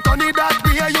 You know fi turn it that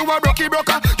way, you a rocky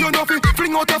broker. You know fi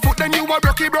fling out your foot, then you a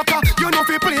rocky broker. You know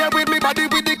fi play with me body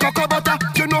with the cocoa butter.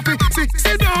 You know fi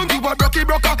sit down, you a rocky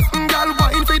broker. Girl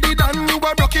wine fi the dan, you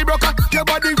a rocky broker. Your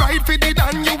body right fi the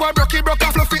dan, you a rocky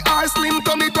broker. Fluffy R slim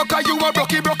tummy tucker, you a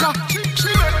rocky broker.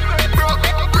 She make broke.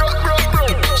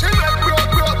 She make broke.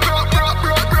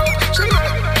 She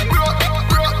make broke.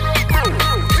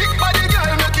 Big body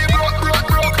girl make it broke.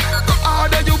 Go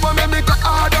harder, you want me go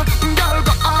harder. Girl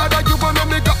go harder, you want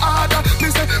me go harder. Me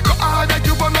say go harder,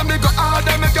 you want me go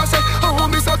harder. Make you say, oh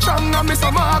me so strong and me so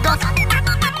maga.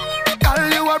 Girl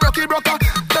you a rocky broker.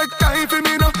 Take time for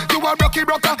me now. You a rocky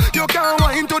broker. You can't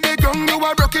whine to the ground. You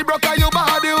a rocky broker. You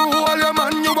body hold your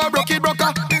man. You a rocky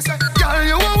broker. Girl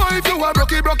you a wife. You a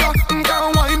rocky broker.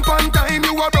 Can't whine pan time.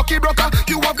 You a rocky broker.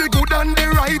 You have the good and the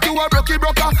right. You a rocky Rocky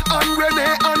Broker, and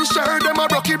Renee and Cher, them a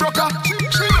Rocky Broker.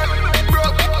 She make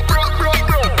broke.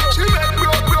 She make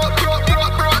broke.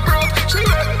 She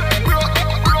make broke.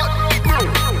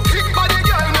 Kick body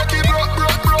girl, make it broke. Go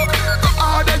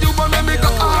harder, you wanna make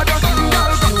it harder.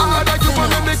 Girl, go harder, you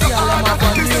wanna make it harder.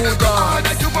 Go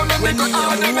harder, you wanna make it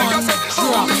harder. Make us say,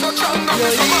 oh, me so strong, now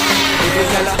me so mad.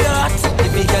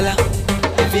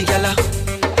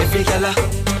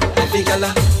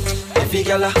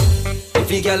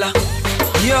 Every gala,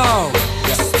 yo,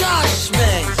 stash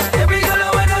man. Every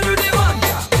gala when I do the one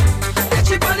job,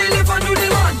 catch it on the left and do the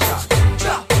one job.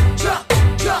 Drop,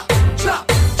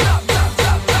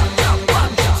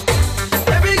 one job.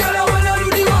 Every gala when I do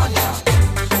the one job,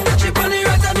 catch it on the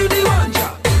right and do the one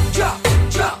job. Drop,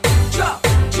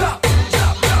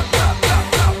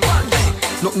 one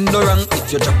job. Nothing no wrong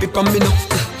if you drop it on me now,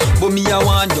 but me I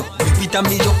want you, repeat on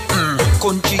me yo.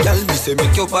 Country girl, me say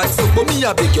make your bad so, but me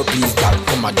I beg you please, girl,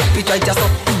 come and drop it right just up.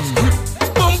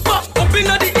 Bumper up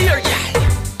inna the ear,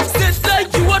 yeah. Set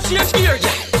like you watch your gear,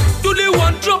 yeah. Do the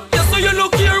one drop, yeah, so you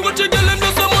look here. What you girl them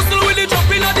do some muscle when they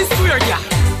drop inna the square, yeah.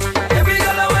 Every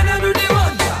girl when I do the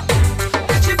one job,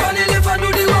 catch it on the left and do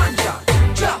the one job.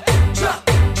 Drop,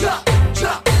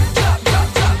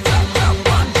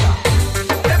 one job.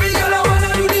 Every girl when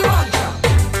I do the one job,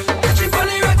 catch it on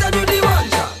the right and do the one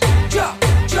job.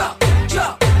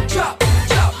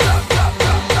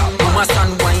 Mama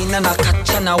stand wine and a catch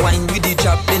and a wine with the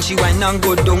drop. Then she wine and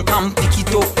go down and pick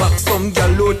it up back. Some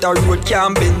girl out the road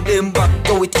can't bend them back.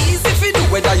 Do it easy if you do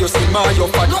whether you slim or you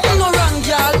fat. Nothing no wrong,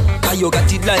 girl, cause you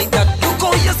got it like that. Look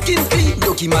how your skin clean.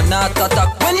 Lucky man not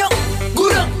attack when you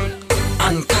good up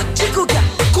and catch it, girl.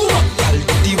 Come up, girl,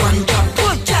 do the one drop,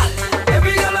 boy, girl.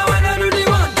 Every girl when I do the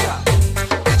one job,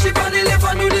 catch it on the left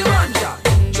and do the one job.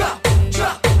 Drop,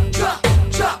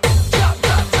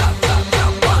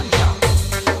 one job.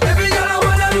 Every girl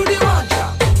when I do the one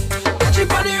job, catch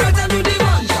it on the right and do the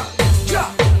one job.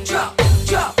 Drop.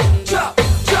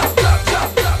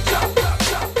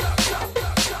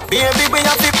 Baby, we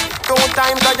have to two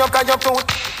time cause you too.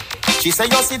 She say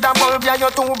you see that bulb, yeah,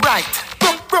 you're too bright.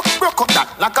 Broke up that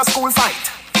like a school fight.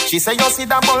 She say you see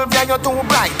that bulb, yeah, you're too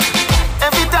bright.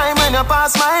 Every time when you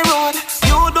pass my road,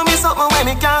 you do me something when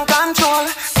me can't control.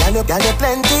 Girl, you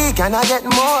plenty, can I get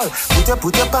more? Put your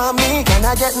palm me, can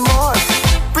I get more?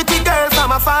 Pretty girl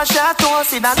from a far chateau,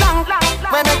 see that long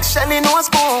when make Shelly knows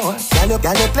more. Girl, you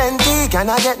plenty, can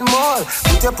I get more?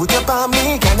 Put your palm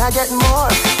me, can I get more?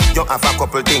 You have a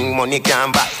couple things money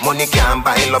can't buy.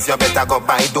 Love you better go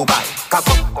buy Dubai. Cock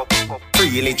up,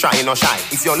 freely try no shy.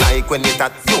 If you like when it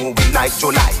that, you will like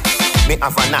July. Me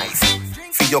have a knife.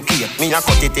 For your cake, me a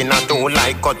cut it in a two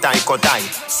like cut eye.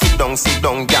 Sit down,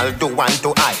 girl, do one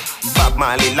to eye. Bob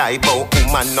Marley lie, but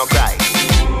woman no cry.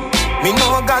 Me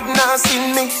know God not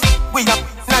seen me. We up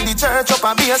na the church up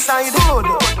a bayside. Good.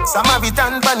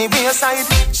 Samaritan pan the bayside.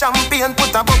 Champagne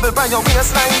put a bubble by your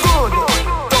waistline. Good.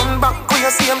 Turn back to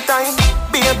your same time.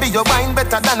 Baby, your wine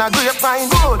better than a grapevine.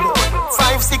 Good.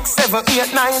 5, 6, 7,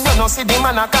 8, 9. You no see the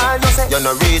man a call. You say you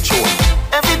no reach home.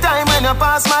 Every time when you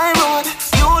pass my road,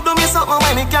 you do me something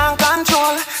when me can't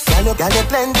control. Girl, you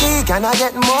plenty, can I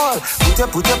get more?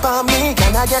 Put your palm me,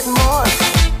 can I get more?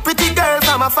 Pretty girl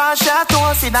from a far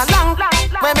chateau, see that long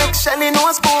when make Shelly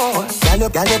knows more. Girl, you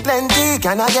plenty,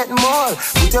 can I get more?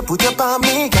 Put your palm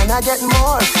me, can I get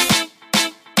more?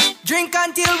 Drink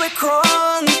until we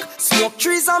crunk, smoke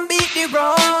trees and beat the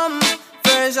rum.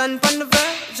 Version from the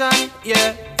version,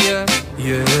 yeah.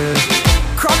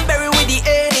 Cranberry with the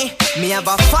 80. Me have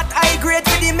a fat high grade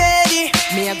with the medi.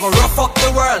 Me a go rough up the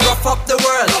world. Rough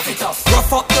it up.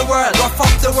 Rough up the world. Rough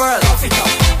it up.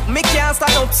 Me can't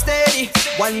stand up steady.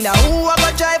 Wonder who I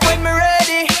go drive when me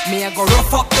ready. Me a go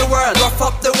rough up the world. Rough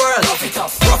it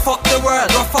up. Rough up the world.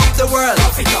 Rough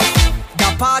it up. The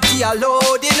party a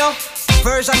load, you know.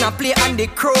 Version a play and the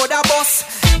crowd a bust.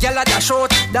 Gyal a dash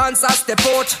out, dance a step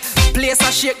out. Place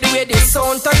a shake the way the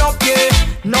sound turn up, yeah.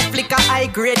 No flicker high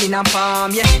grade in a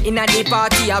palm, yeah. Inna the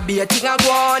party a be a thing a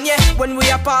go on, yeah. When we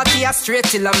a party a straight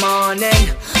till the morning,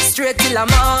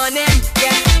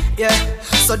 yeah.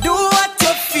 So do what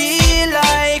you feel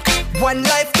like. One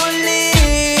life to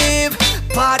live.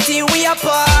 Party we a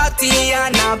party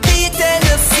and a beat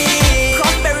Tennessee.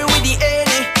 Cranberry with the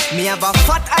 80. Me have a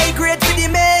fat high grade for the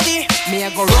medi. Me a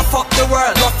go rough up the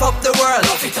world. Rough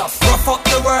it up. Rough up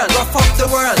the world. Rough it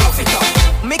up.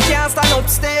 Me can't stand up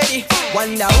steady.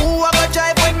 Wonder who I go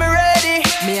drive when me ready.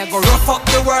 Me a go rough up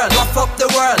the world. Rough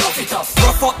it up.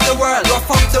 Rough up the world.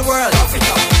 Rough it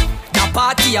up. The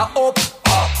party a up.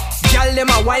 Gyal dem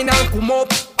a wine and come up.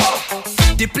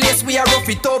 The place we a rough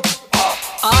it up.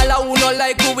 All I who no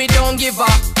like who we don't give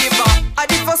up. I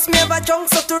the first me ever drunk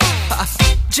so to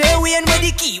J-Wayne where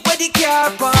the key, where the car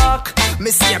park.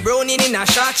 Me see a brownie in a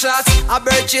short shots. A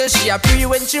bird chill, she a pre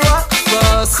when she rock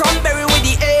first. Cranberry with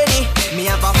the 80. Me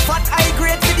have a fat high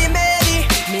grade for the many.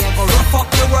 Me have a rough up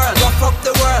the world, rough up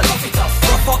the world.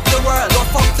 Rough up the world,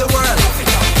 rough up the world.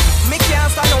 Me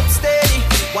can't stand up steady.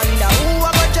 Wonder who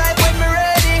I go drive when me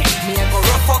ready. Me have a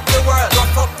rough up the world,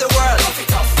 rough up the world.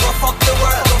 Rough up the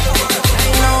world.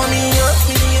 I know me up,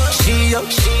 she up.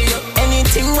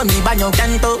 Anything when me buy your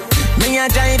canto. Me a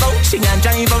drive out, she a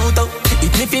drive out.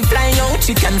 If me fi fly out,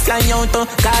 she can fly out.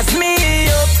 Cause me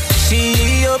up,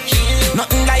 she up.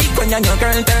 Nothing like when your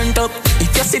girl turned up.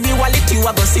 If you see the wallet, you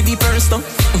a go see the purse.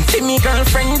 See me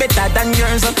girlfriend better than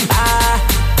yours.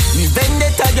 Me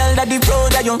vendetta girl that the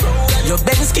proud of you. Your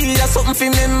Benz skill or something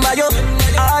fi remember you.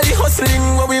 All the hustling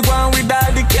where we go on with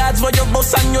all the cards where you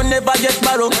bust and you never get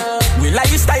borrow. We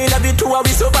lifestyle of it too,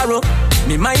 we so borrow.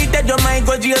 Me might dead, you might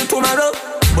go jail tomorrow.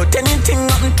 But anything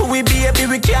happen to we baby,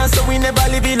 we can't, so we never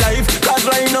live a life. Cause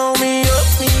right now me up,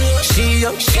 she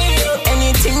up.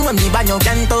 Anything when me buy your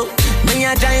canto. Me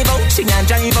a drive out, she a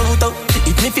drive out.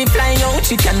 If me fi fly out,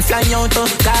 she can fly out.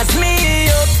 Cause me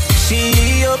up,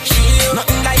 she up.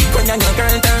 Nothing like when your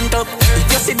girl turned up. If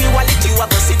you see the wallet, you a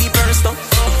go see the purse.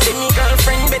 See me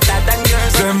girlfriend better than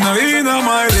yours. Them no inna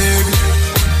my leg,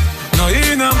 no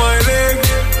inna my leg.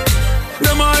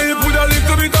 Them a put a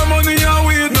little bit of money and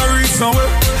weed, no reach somewhere.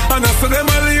 And after them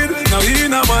a lead, no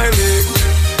inna my leg,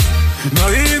 no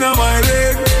inna my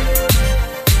leg.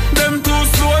 Them too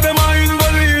slow, them a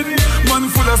invalid. Man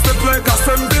full of step like a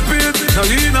centipede, no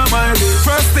inna my leg.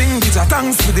 First thing, get a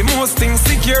thanks for the most things.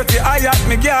 Security, I at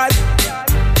me guard.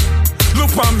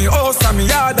 Look on me house and me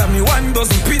yard and me 1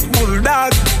 dozen pit bull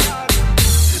dog.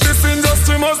 This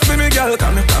industry must be me girl,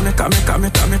 come me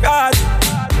hard.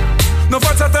 No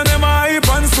fatter than them a hype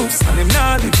and soups, and them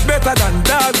nah live better than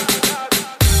that.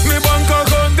 Me bank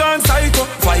account gone psycho,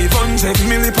 500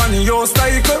 million on your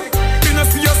cycle. You know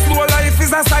see your slow life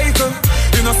is a cycle.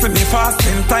 You know see me fast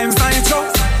 10 times nitro.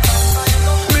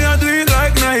 Me a do it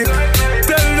like night.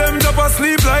 Tell them drop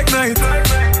asleep like night.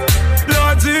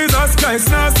 Lord Jesus Christ,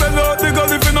 now sell out the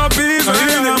girl if you no peace. No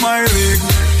inna my leg,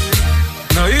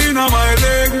 no inna my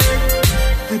leg.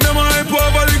 Them a hype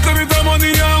over little bit of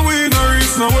money and we no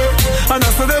reach nowhere. And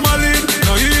after them a lead,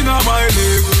 no inna my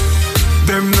leg.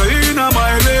 Them no inna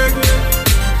my leg.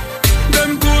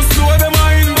 Them too slow, them a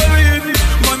invalid.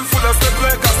 Man full of step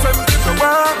like a empty. So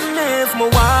what if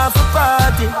my wife a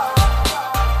party?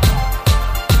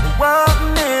 What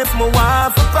if my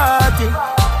wife a party?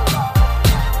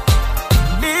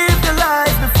 Live your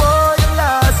life before you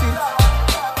lost it.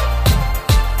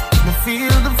 Me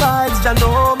feel the vibes, ya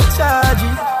know me charge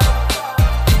it.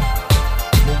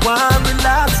 Me want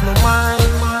relax my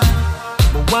mind,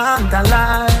 me want a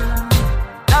life.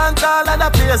 Dance all of the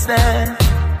place there.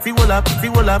 Feel up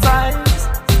vibes.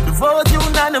 The vote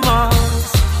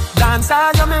unanimous. Dance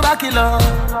all you miraculous.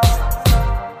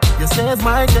 You save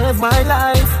my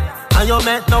life. And you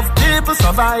make enough people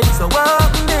survive. So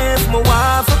what if my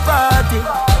wife a party?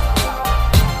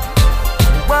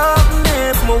 What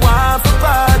if my wife a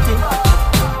party?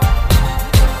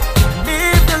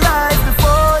 Live the life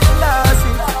before you lost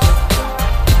it.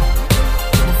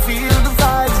 You feel the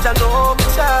vibes, you know me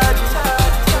charge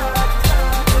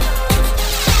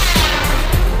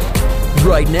it.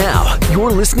 Right now,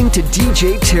 you're listening to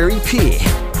DJ Terry P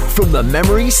from the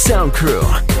Memory Sound Crew.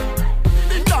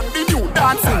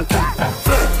 Dancing and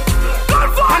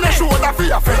a shoulder for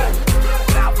your friend.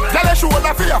 Tell a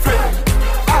shoulder for your friend.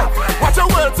 Watch your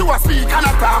words to a speak and a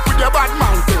talk with your bad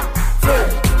mountain.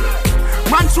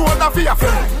 Man shoulder for your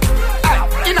friend.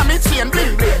 In a mid chain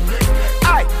bling bling.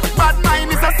 Bad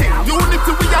mind is a sin.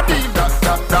 Unity we a deal.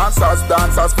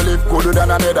 Dancers feel it good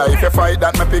than another. If you fight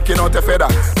that, me picking out a feather.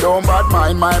 Don't bad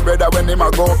mind my brother when him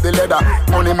a go up the ladder.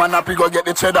 Money man up, he go get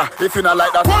the cheddar. If you not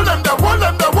like that, hold them there, hold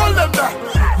them there, hold them there.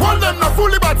 Hold them there,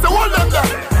 fully bad, so hold them there.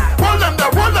 Hold them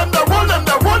there, hold them there, hold them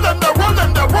there, hold them there, hold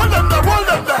them there, hold them there, hold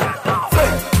them there.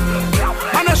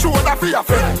 Man a shoulder for your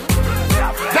friend.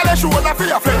 Tell a shoulder for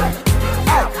your friend.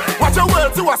 Watch your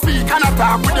words to a speak and a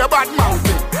talk with your bad mouth.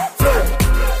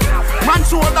 Man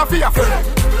shoulder for your friend.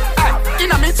 In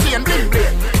a mid chain bling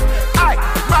bling.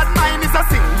 Bad mind is a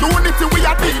sin. Unity we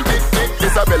a deal with.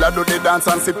 Isabella do the dance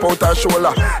and sip out her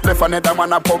shoulder. Left another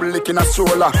man a public in a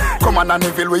stroller. Come on and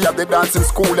Neville, we have the dancing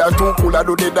school. Too cooler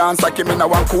do the dance like him in a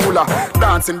one cooler.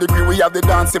 Dancing degree, we have the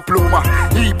dancing pluma.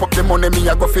 Heap up the money, me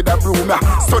a go for the broom.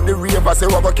 Study ravers, say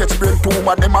we go catch brain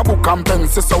tumor. Them a book and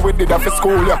pencil, so we did that for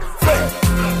school.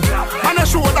 Man a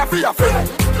shoulder for your friend.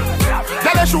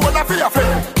 Tell a shoulder for your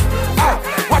friend.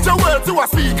 Watch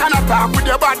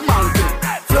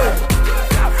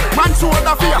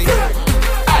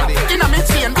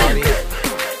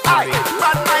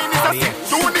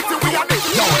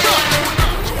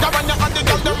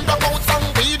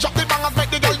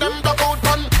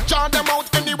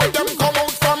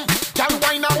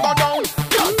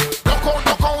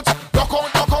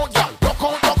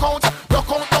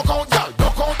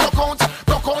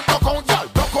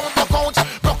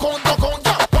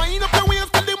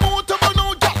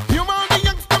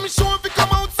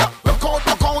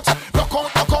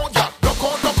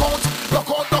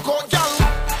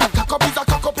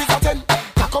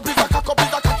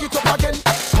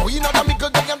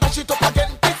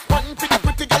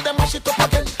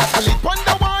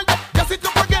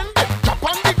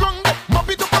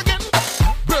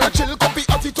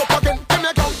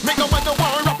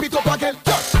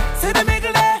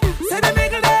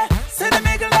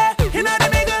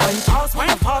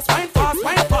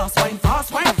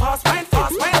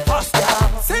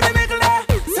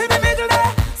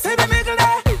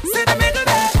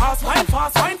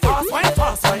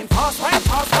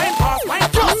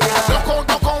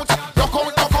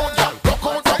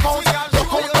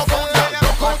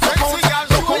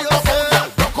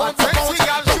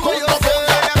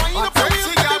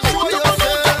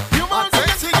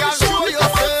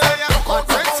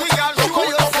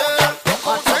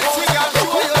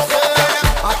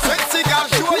yourself. A sexy girl,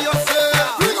 show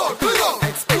yourself. Bring out,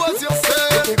 expose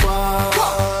yourself.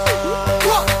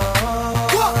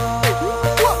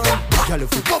 Girl,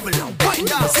 if you bubble now, wind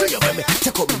down, see you, baby.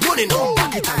 Take up the money now,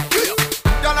 back it and clear.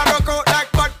 Girl, I rock out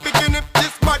like bad bikini.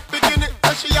 This bad bikini,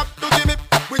 so she have to give me.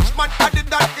 Which man I did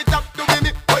that, it have to give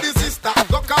me. But the sister,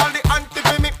 go call the auntie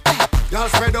for me. Y'all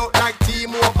spread out like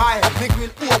T-Mobile. Big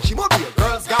will watch him up here,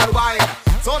 girls gone wild.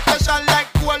 So special like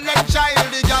golden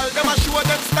child. The girl, them a show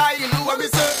them style. What me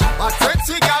say? A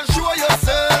sexy girl, show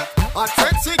yourself. A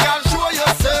sexy girl, show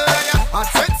yourself. A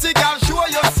sexy girl, show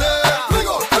yourself. Bring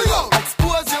out,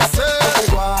 expose yourself.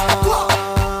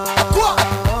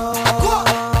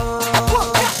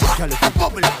 Girl, if you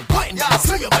bubble and wine down,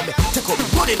 see you, baby. Take up the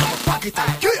money in my pocket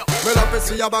and kill you. Me love to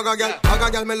see a bag of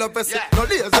girl, me love to see. No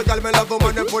lazy girl, me love a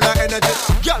woman full of energy.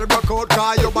 Girl, rock out,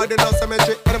 cause your body no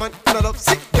symmetry. Any man, I love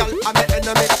sick girl, I'm the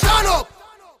enemy. Stand up,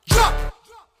 drop,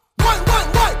 one,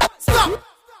 stop.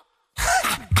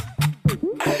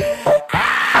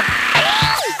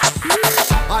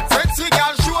 A sexy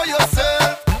girl, show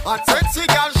yourself. A sexy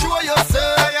girl, show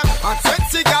yourself. A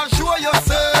sexy girl, show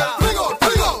yourself. Bring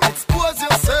out, expose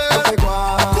yourself.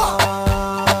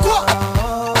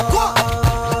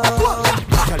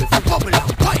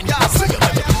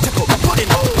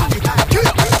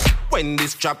 When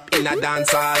this trap in a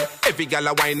dance hall, every gal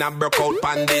a wine and broke out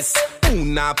pan this.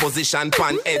 Una position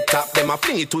pan head top, them a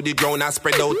fling it to the ground and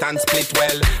spread out and split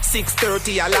well.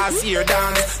 6:30 a last year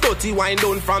dance, 30 wine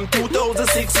down from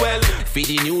 2006 well. For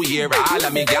the new year, all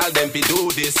of me gal them fi do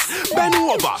this. Bend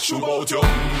over, show out you.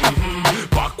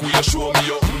 Back where you show me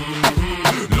you.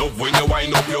 Love when you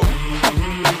wind up you.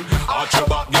 Arch your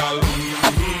back, gal.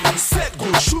 Set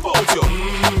good, show out you.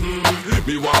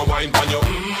 Me want wine pan you.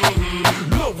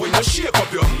 Love when you shake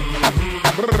up your.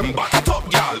 Back it up,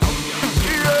 gal.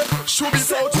 Should be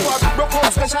so to a broke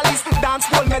out specialist, dance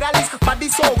ball medalist. Body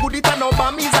so good it and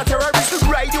over me is a terrorist.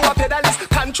 Ride you a pedalist,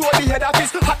 control the head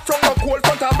office. Hot from the cold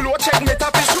front and blow check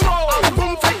metaphys.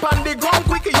 Boom flip on the ground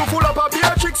quick, you full up a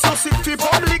beer tricks. You sick for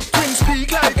public, twin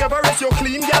speak like Everest. You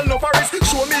clean girl no forest.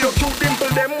 Show me your cute dimple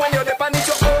them when you're dep on it.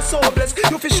 You're oh so blessed.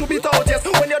 You fish should be out yes.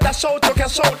 When you dash out you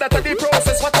cash out that the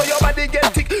process. What how your body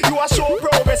get thick, you are show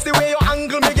progress. The way you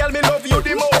angle me girl, me love you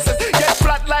the most. Get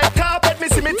flat like carpet, me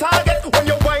see me target. When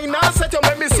you wine and set you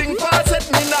make me sing falset.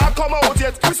 Me nah come out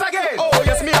yet. Twist again. Oh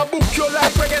yes, me a book you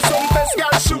like reggae some best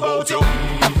girl shoot out you.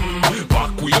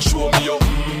 Back where you show me you.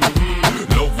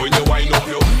 Love when you wind up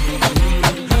you.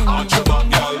 Arch your back,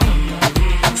 girl.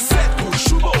 Set good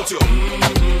shoot out you.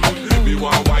 Me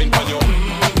want wine on you.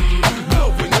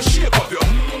 Love when you shake up you.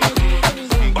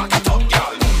 Back it up,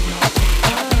 girl.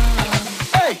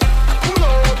 Hey, pull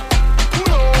up.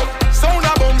 Sound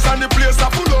a bounce and the place a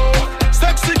pull up.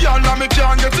 Sexy girl now me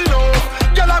can't get enough.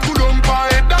 Girl a good on my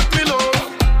head that me love.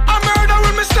 I murder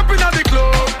when me step in at the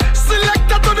club.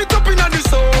 Selector to the top in at the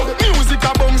song. Music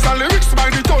a bounce and lyrics by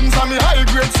the tons and me high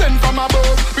grade sent from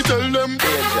above. We tell them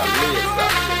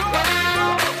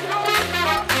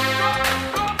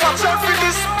watch out for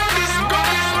this.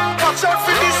 Watch out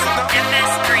for this.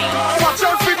 Watch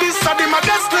out for this. I my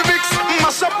best lyrics.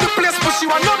 Mash up the place but she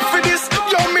want not for this.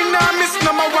 Yo me nah miss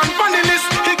number one funny list.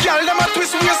 He girl them a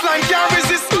twist waistline can't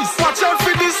resist. Watch out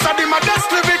for this. I my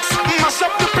best lyrics. Mash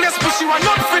up the place but she want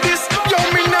not for this. Yo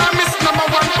me nah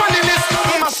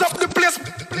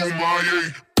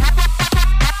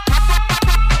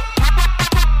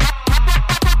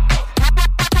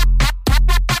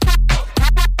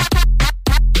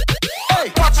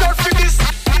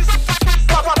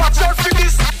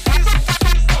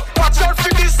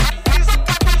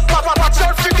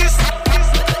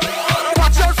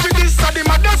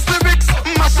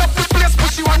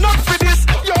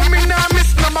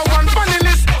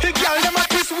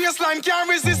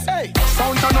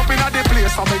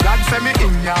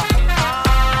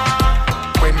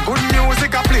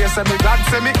say me glad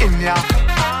say me in ya.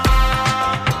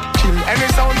 Kill any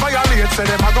sound violate, say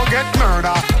them a go get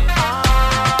murder.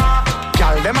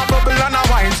 Girl, them a bubble and a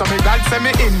wine, so me glad say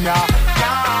me in ya.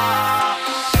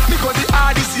 Me go the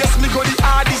hardest, yes, me go the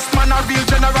hardest. Man a real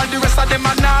general, the rest of them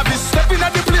a novice. Step in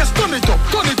at the place, turn it up,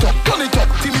 turn it up, turn it up.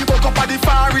 Till me woke up at the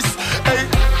forest, hey.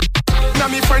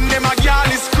 Now me friend them a girl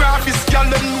is graphist. Girl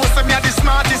them know say me a the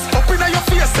smartest. Up inna your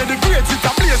face, say the grades it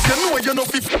a place. You know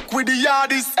fi fuck with the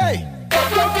yardies, hey.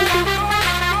 Watch out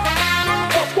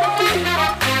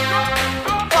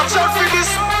for this.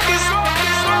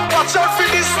 Watch out for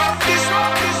this.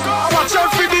 Watch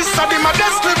out for this. I did my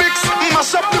best lyrics.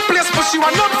 Mash up the place, but she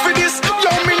want not for this. Yo,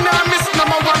 me nah miss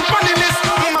number one on the list.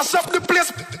 Mash up the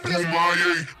place. Oh my,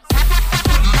 yeah.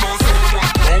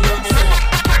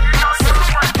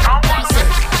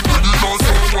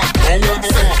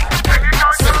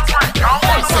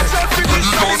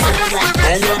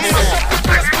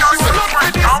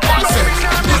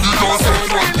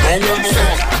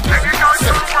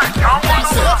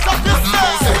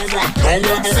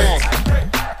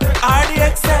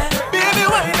 RDX, baby,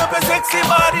 wind up a sexy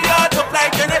body, hot up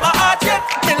like you never hot yet.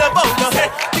 Me love how you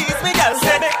set, tease me, girl,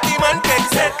 set, make the man take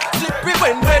set. Slippery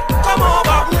when wet, come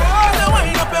over. Now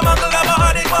wind up your muggle, have a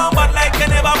honey, one bad like you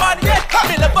never bad yet.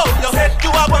 Me love how you set, you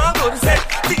are one good set,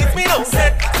 tease me, no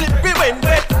set. Slippery when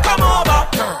wet, come over.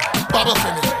 Bubble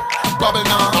for me, bubble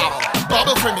now,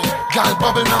 bubble for me, girl,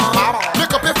 bubble now.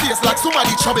 Make up your face like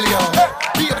somebody trouble you.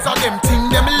 Babes are them thing,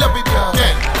 them love it,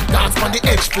 yeah. Dance on the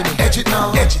edge for me, edge it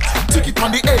now, edge it. Tick it on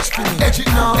the edge for me, edge it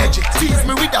now, edge it. Tease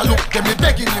me with a look, them me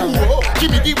begging you. Whoa. Give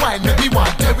me the wine, make me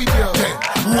want there with you. Then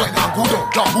wine and go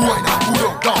down, wine and go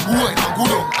down, wine and go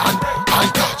down, and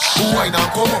catch. Wine and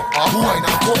come up, wine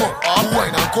and come up,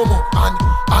 wine and come up,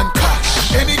 and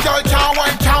catch. Any girl can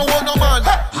wine, can want no man.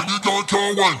 Any girl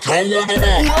can wine, can want no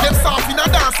man. Them soft in a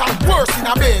dance and worse in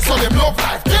a bass, so them love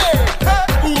life, yeah.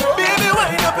 Baby,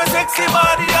 wind up a sexy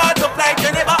body, hot up like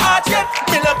you never hot yet.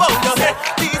 Me love how you set,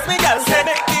 tease me, girl, set,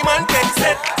 make the man take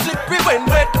set. Slippery when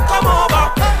wet, come over.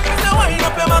 Now wind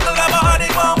up your muggle, have a honey,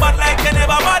 one bad like you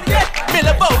never bad yet. Me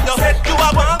love how you set, you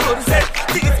are one good set,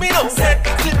 tease me, no set.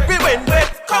 Slippery when wet,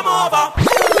 come over.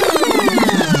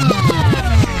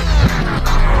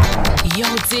 Yo,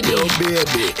 Diddy, yo,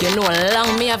 baby. You know,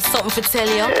 long me have something to tell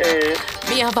you. Hey.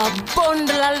 Me have a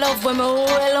bundle of love when me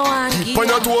well on. Tip on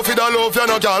your toe for the love, you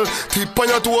no gal. Tip on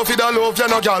your toe for the love, you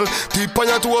no gal. Tip on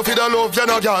your toe for the love, you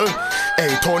no gal.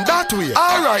 Hey, turn that way.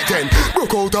 Alright then.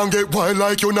 Broke out and get wild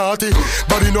like you naughty.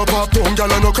 Body no pop down,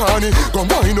 gal and no cranny. Come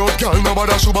wind up, gal,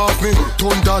 nobody should off me.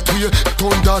 Turn that way,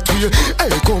 turn that way.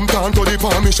 Hey, come down to the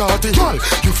palm, me shawty. Gal,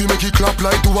 you feel make it clap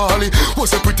like Duali.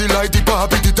 Was a pretty like the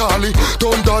Barbie, the Dolly.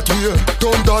 Turn that way,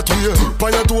 turn that way. Tip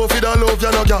on your toe for the love,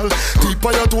 you no gal. Tip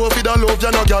on your toe for the love,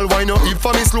 you no gal. Why no hip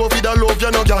for me slow for the love,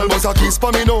 you no gal. Bust a kiss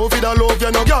for me now for the love,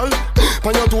 you no gal.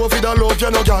 Pan your toe for the love,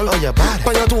 you no gal. Oh, you bad.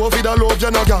 Pan your toe for the love,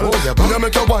 you no gal. Oh, you bad.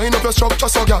 Make you wind up your structure,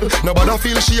 so gal. Nobody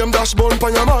feel shame, dash bone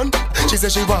pan your man. She say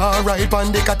she want ride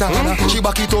pan the katana. She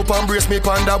back it up and brace me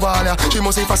pan the wall. She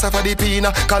must be faster for the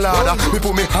pina colada. Me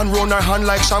put me hand round her hand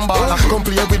like Shambhala. Come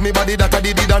play with me body that I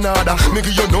did another. Me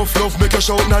give you enough love, make you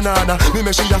shout na-na-na. Me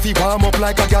make she have to warm up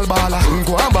like a gal bala.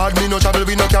 Go on bad, me no travel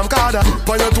with no camcorder.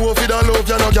 Pan your toe for the love,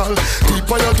 you no gal. Tip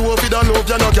on your toe for the love,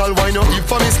 you no gal. Why no hip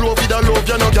for me slow for the love,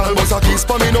 you no gal. Bust a kiss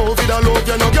for me now for the love,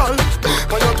 you no gal.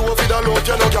 Pan your toe for the love,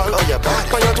 you no gal. Oh, you bad.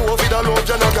 Pan your toe for the love,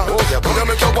 you no gal. Oh, you bad.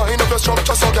 Make you wind up your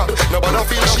structure, so gal. Nobody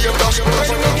feel shame, dash.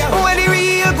 When the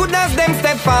real good as them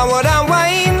step forward and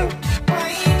whine.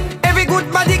 Every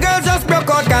good body girl just broke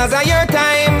out cause of your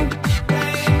time.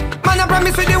 Man, I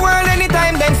promise with the world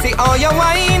anytime them see all your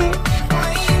wine.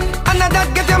 And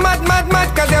that get you mad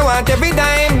cause you want every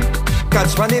dime.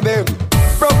 Catch money, baby.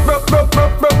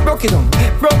 Broke it on.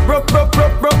 Broke it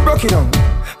on. Broke it on.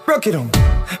 Broke it on.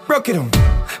 Broke it on.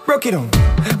 Broke it on.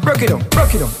 Broke it on.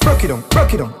 Broke it on. Broke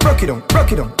it on. Broke it on.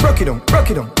 Broke it on. Broke it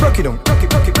on. Broke it on. Broke it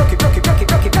on.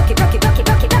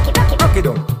 Broke it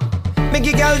on. Make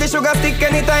a girl the sugar stick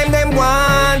anytime them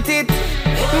want it.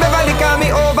 Beverly call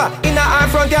me over. In her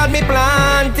front yard me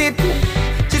plant it.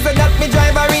 She said that me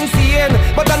drive her insane,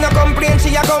 but I no complain,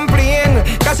 she a complain.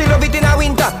 Cause she love it in a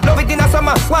winter, love it in a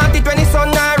summer, want it when the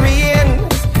sun a rain.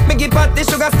 Me give her the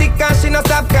sugar stick and she no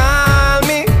stop call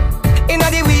me. Inna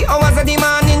the wee hours of the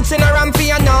morning, she no ram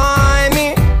fi annoy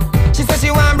me. She said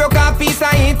she want broke a piece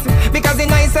of it, because it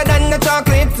nicer than the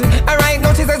chocolate. And right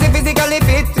now she says she physically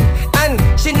fit, and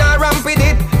she no ramp with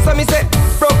it. So me say,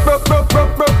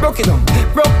 broke it on.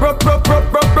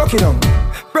 Broke it on.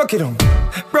 Broke it on.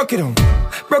 Broke broke it down,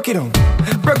 broke it down,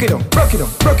 broke it down, broke it down,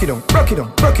 broke it down, broke it down,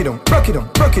 broke it down, broke it down,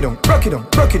 broke it down, broke it down,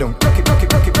 broke it down, broke it, broke it,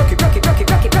 broke it, broke it, broke it, broke it,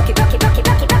 broke it, broke it, broke it, broke it,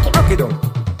 broke it, broke it, broke it down.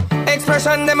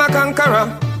 Expression them a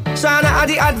conqueror. Shana a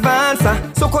the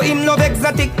advancer. Soko him love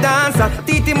exotic dancer.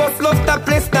 Titi must love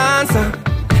topless dancer.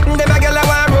 Them a gyal a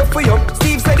want rough for you.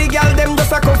 Steve said the gyal them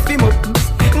just a cuff him up.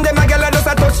 Them a gyal a just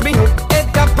a touch me up.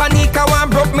 Head a panic a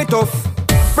want broke me tough.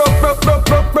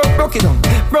 Broke it down.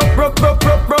 Broke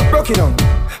it down.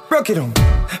 Broke it down.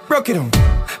 Broke it down.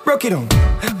 Broke it down.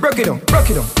 Broke it down. Broke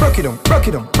it down. Broke it down. Broke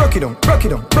it down. Broke it down. Broke it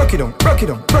down. Broke it down. Broke it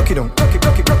down. Broke it down. Broke it.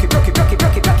 Broke it. Broke it. Broke it. Broke it.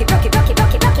 Broke it. Broke it. Broke it. Broke it.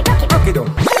 Broke it. Broke it. Broke it down.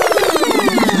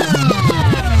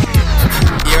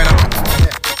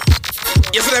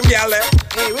 You see them girl there?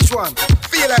 Hey, which one?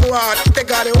 Feel like what?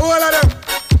 Take out the whole of them.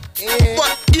 Yeah.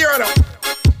 But hear them.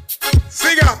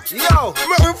 Figure. Yo.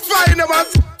 We find them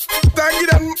as and give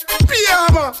them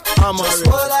pyjama. Just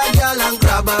hold a girl and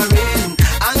grab her in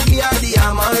and give her the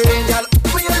hammering. Girl,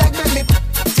 when you like me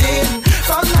tin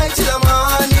from night till the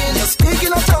morning. You're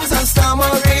speaking of tongues and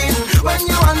stammering when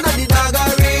you under the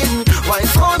daggering. Why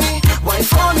for me? Why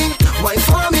for me? Why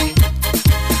for me?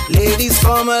 Ladies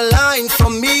form a line for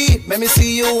me. Let me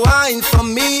see you wine for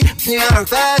me. Yeah,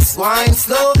 fast, wine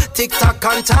slow. Tick-tock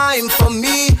on time for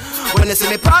me. When you see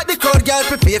me part the crowd, girl,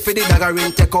 prepare for the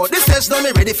daggering. Take out the stage, now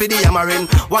me ready for the hammering.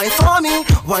 Wine for me,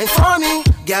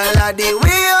 girl, I the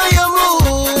way you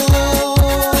move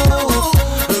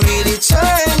really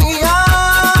turn me on.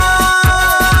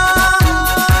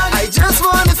 I just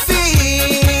wanna feel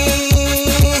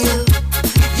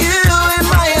you in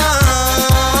my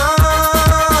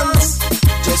arms.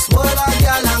 Just hold a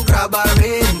girl and grab her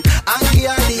in and give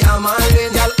her the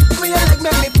hammering. Girl, when you like me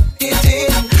it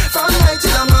in from night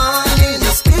till the morning.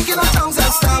 You're speaking of tongues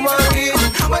and stammering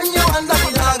when you under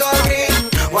the daggering.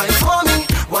 Wine for me,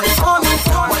 wine for me,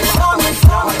 wine for me,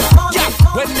 wine for me. Yeah,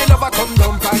 when the lover come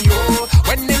down for you,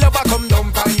 when the lover come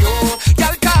down for you,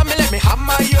 girl call me, let me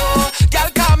hammer you. Girl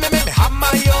call me, make me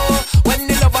hammer you. When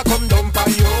the lover come down for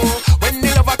you, when the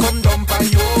lover come down for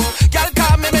you, girl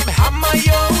call me, make me hammer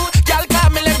you. Girl call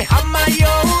me, let me hammer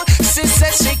you. She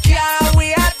said she can't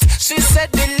wait. She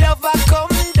said the lover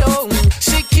come down.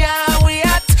 She can't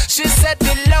wait. She said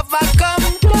the lover come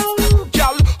down.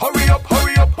 Girl, hurry up,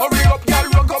 hurry up, hurry up. Girl,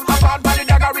 run come up on by the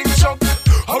daggering chuck.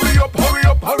 Hurry up, hurry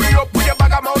up, hurry up. With your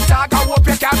bag of mouth talk, I hope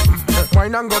you can.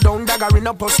 Wine and go down, daggering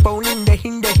up, postponing.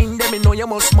 Hinde, me know you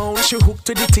must moan. She hooked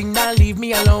to the thing, now leave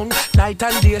me alone. Night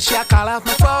and day, she a call off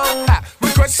my phone.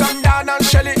 Request some down and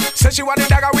Shelly. Say she want the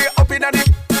dagger way up in the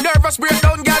nervous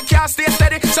breakdown, girl can't stay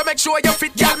steady. So make sure you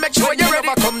fit, girl, make sure you're ready.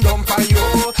 When the lover come down for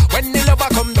you, when the lover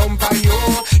come down for you,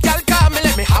 girl call me,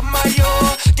 let me hammer you.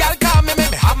 Girl call me,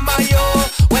 make me hammer you.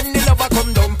 When the lover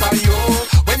come down for you,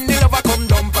 when the lover come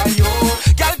down for you,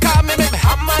 girl call me, make me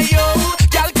hammer you.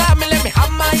 Girl call me, let me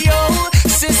hammer you.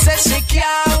 She said she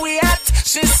can't wait.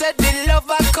 She said the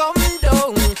lover come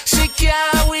down. She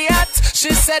can't wait.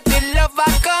 She said the lover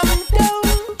come down.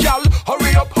 Girl,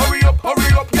 hurry up, hurry up,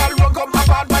 hurry up. Girl, run come up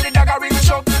on by the daggering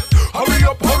chuck. Hurry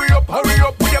up, hurry up, hurry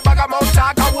up. With your bag of mouth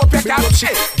talk, I hope you can.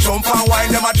 Jump and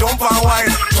wine, them a jump and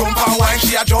wine. Jump and wine,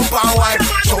 she a jump and wine.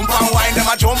 Jump and wine, them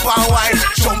a jump and wine.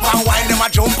 Jump and wine, them a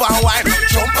jump and wine.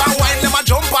 Jump and wine, them a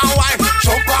jump and wine.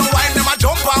 Jump and wine, them a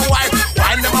jump and wine.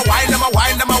 Wine them a wine, them a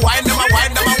wine, them a wine, them a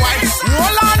wine, them a wine.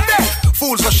 Roll on there.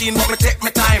 Fools machine, but me take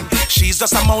me time. She's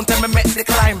just a mountain, me make the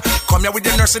climb. Come here with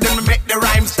the nurse, then me make the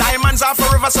rhymes. Diamonds are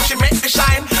forever, so she make the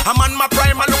shine. I'm on my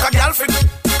prime, I look a girl fit.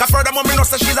 Cause furthermore, me know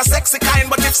that she's a sexy kind.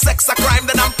 But if sex a crime,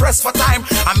 then I'm pressed for time.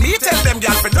 And me tell them,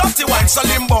 girl, for dirty wine. So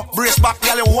limbo, brace back,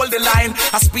 girl, you hold the line.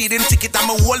 A speeding ticket, I'm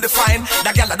a hold the fine.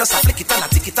 That girl, I just a flick it and a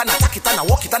tick it and a tack it and a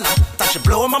walk it and a she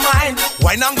blow my mind.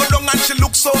 Wine and go down and she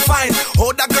look so fine.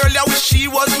 Oh, that girl, I wish she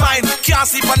was mine. Can't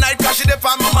sleep at night cause she dip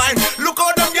on my mind. Look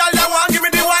how them girl, they want give me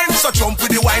the wine. So jump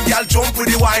with the wine, girl, jump with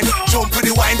the wine. Jump with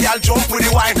the wine, girl, jump with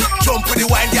the wine. Jump with the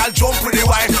wine, girl, jump with the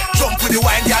wine. Jump with the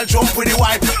wine, girl, jump with the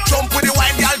wine. Jump with the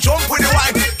wine, girl, jump with the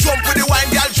wine. Jump with the wine,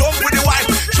 girl, jump with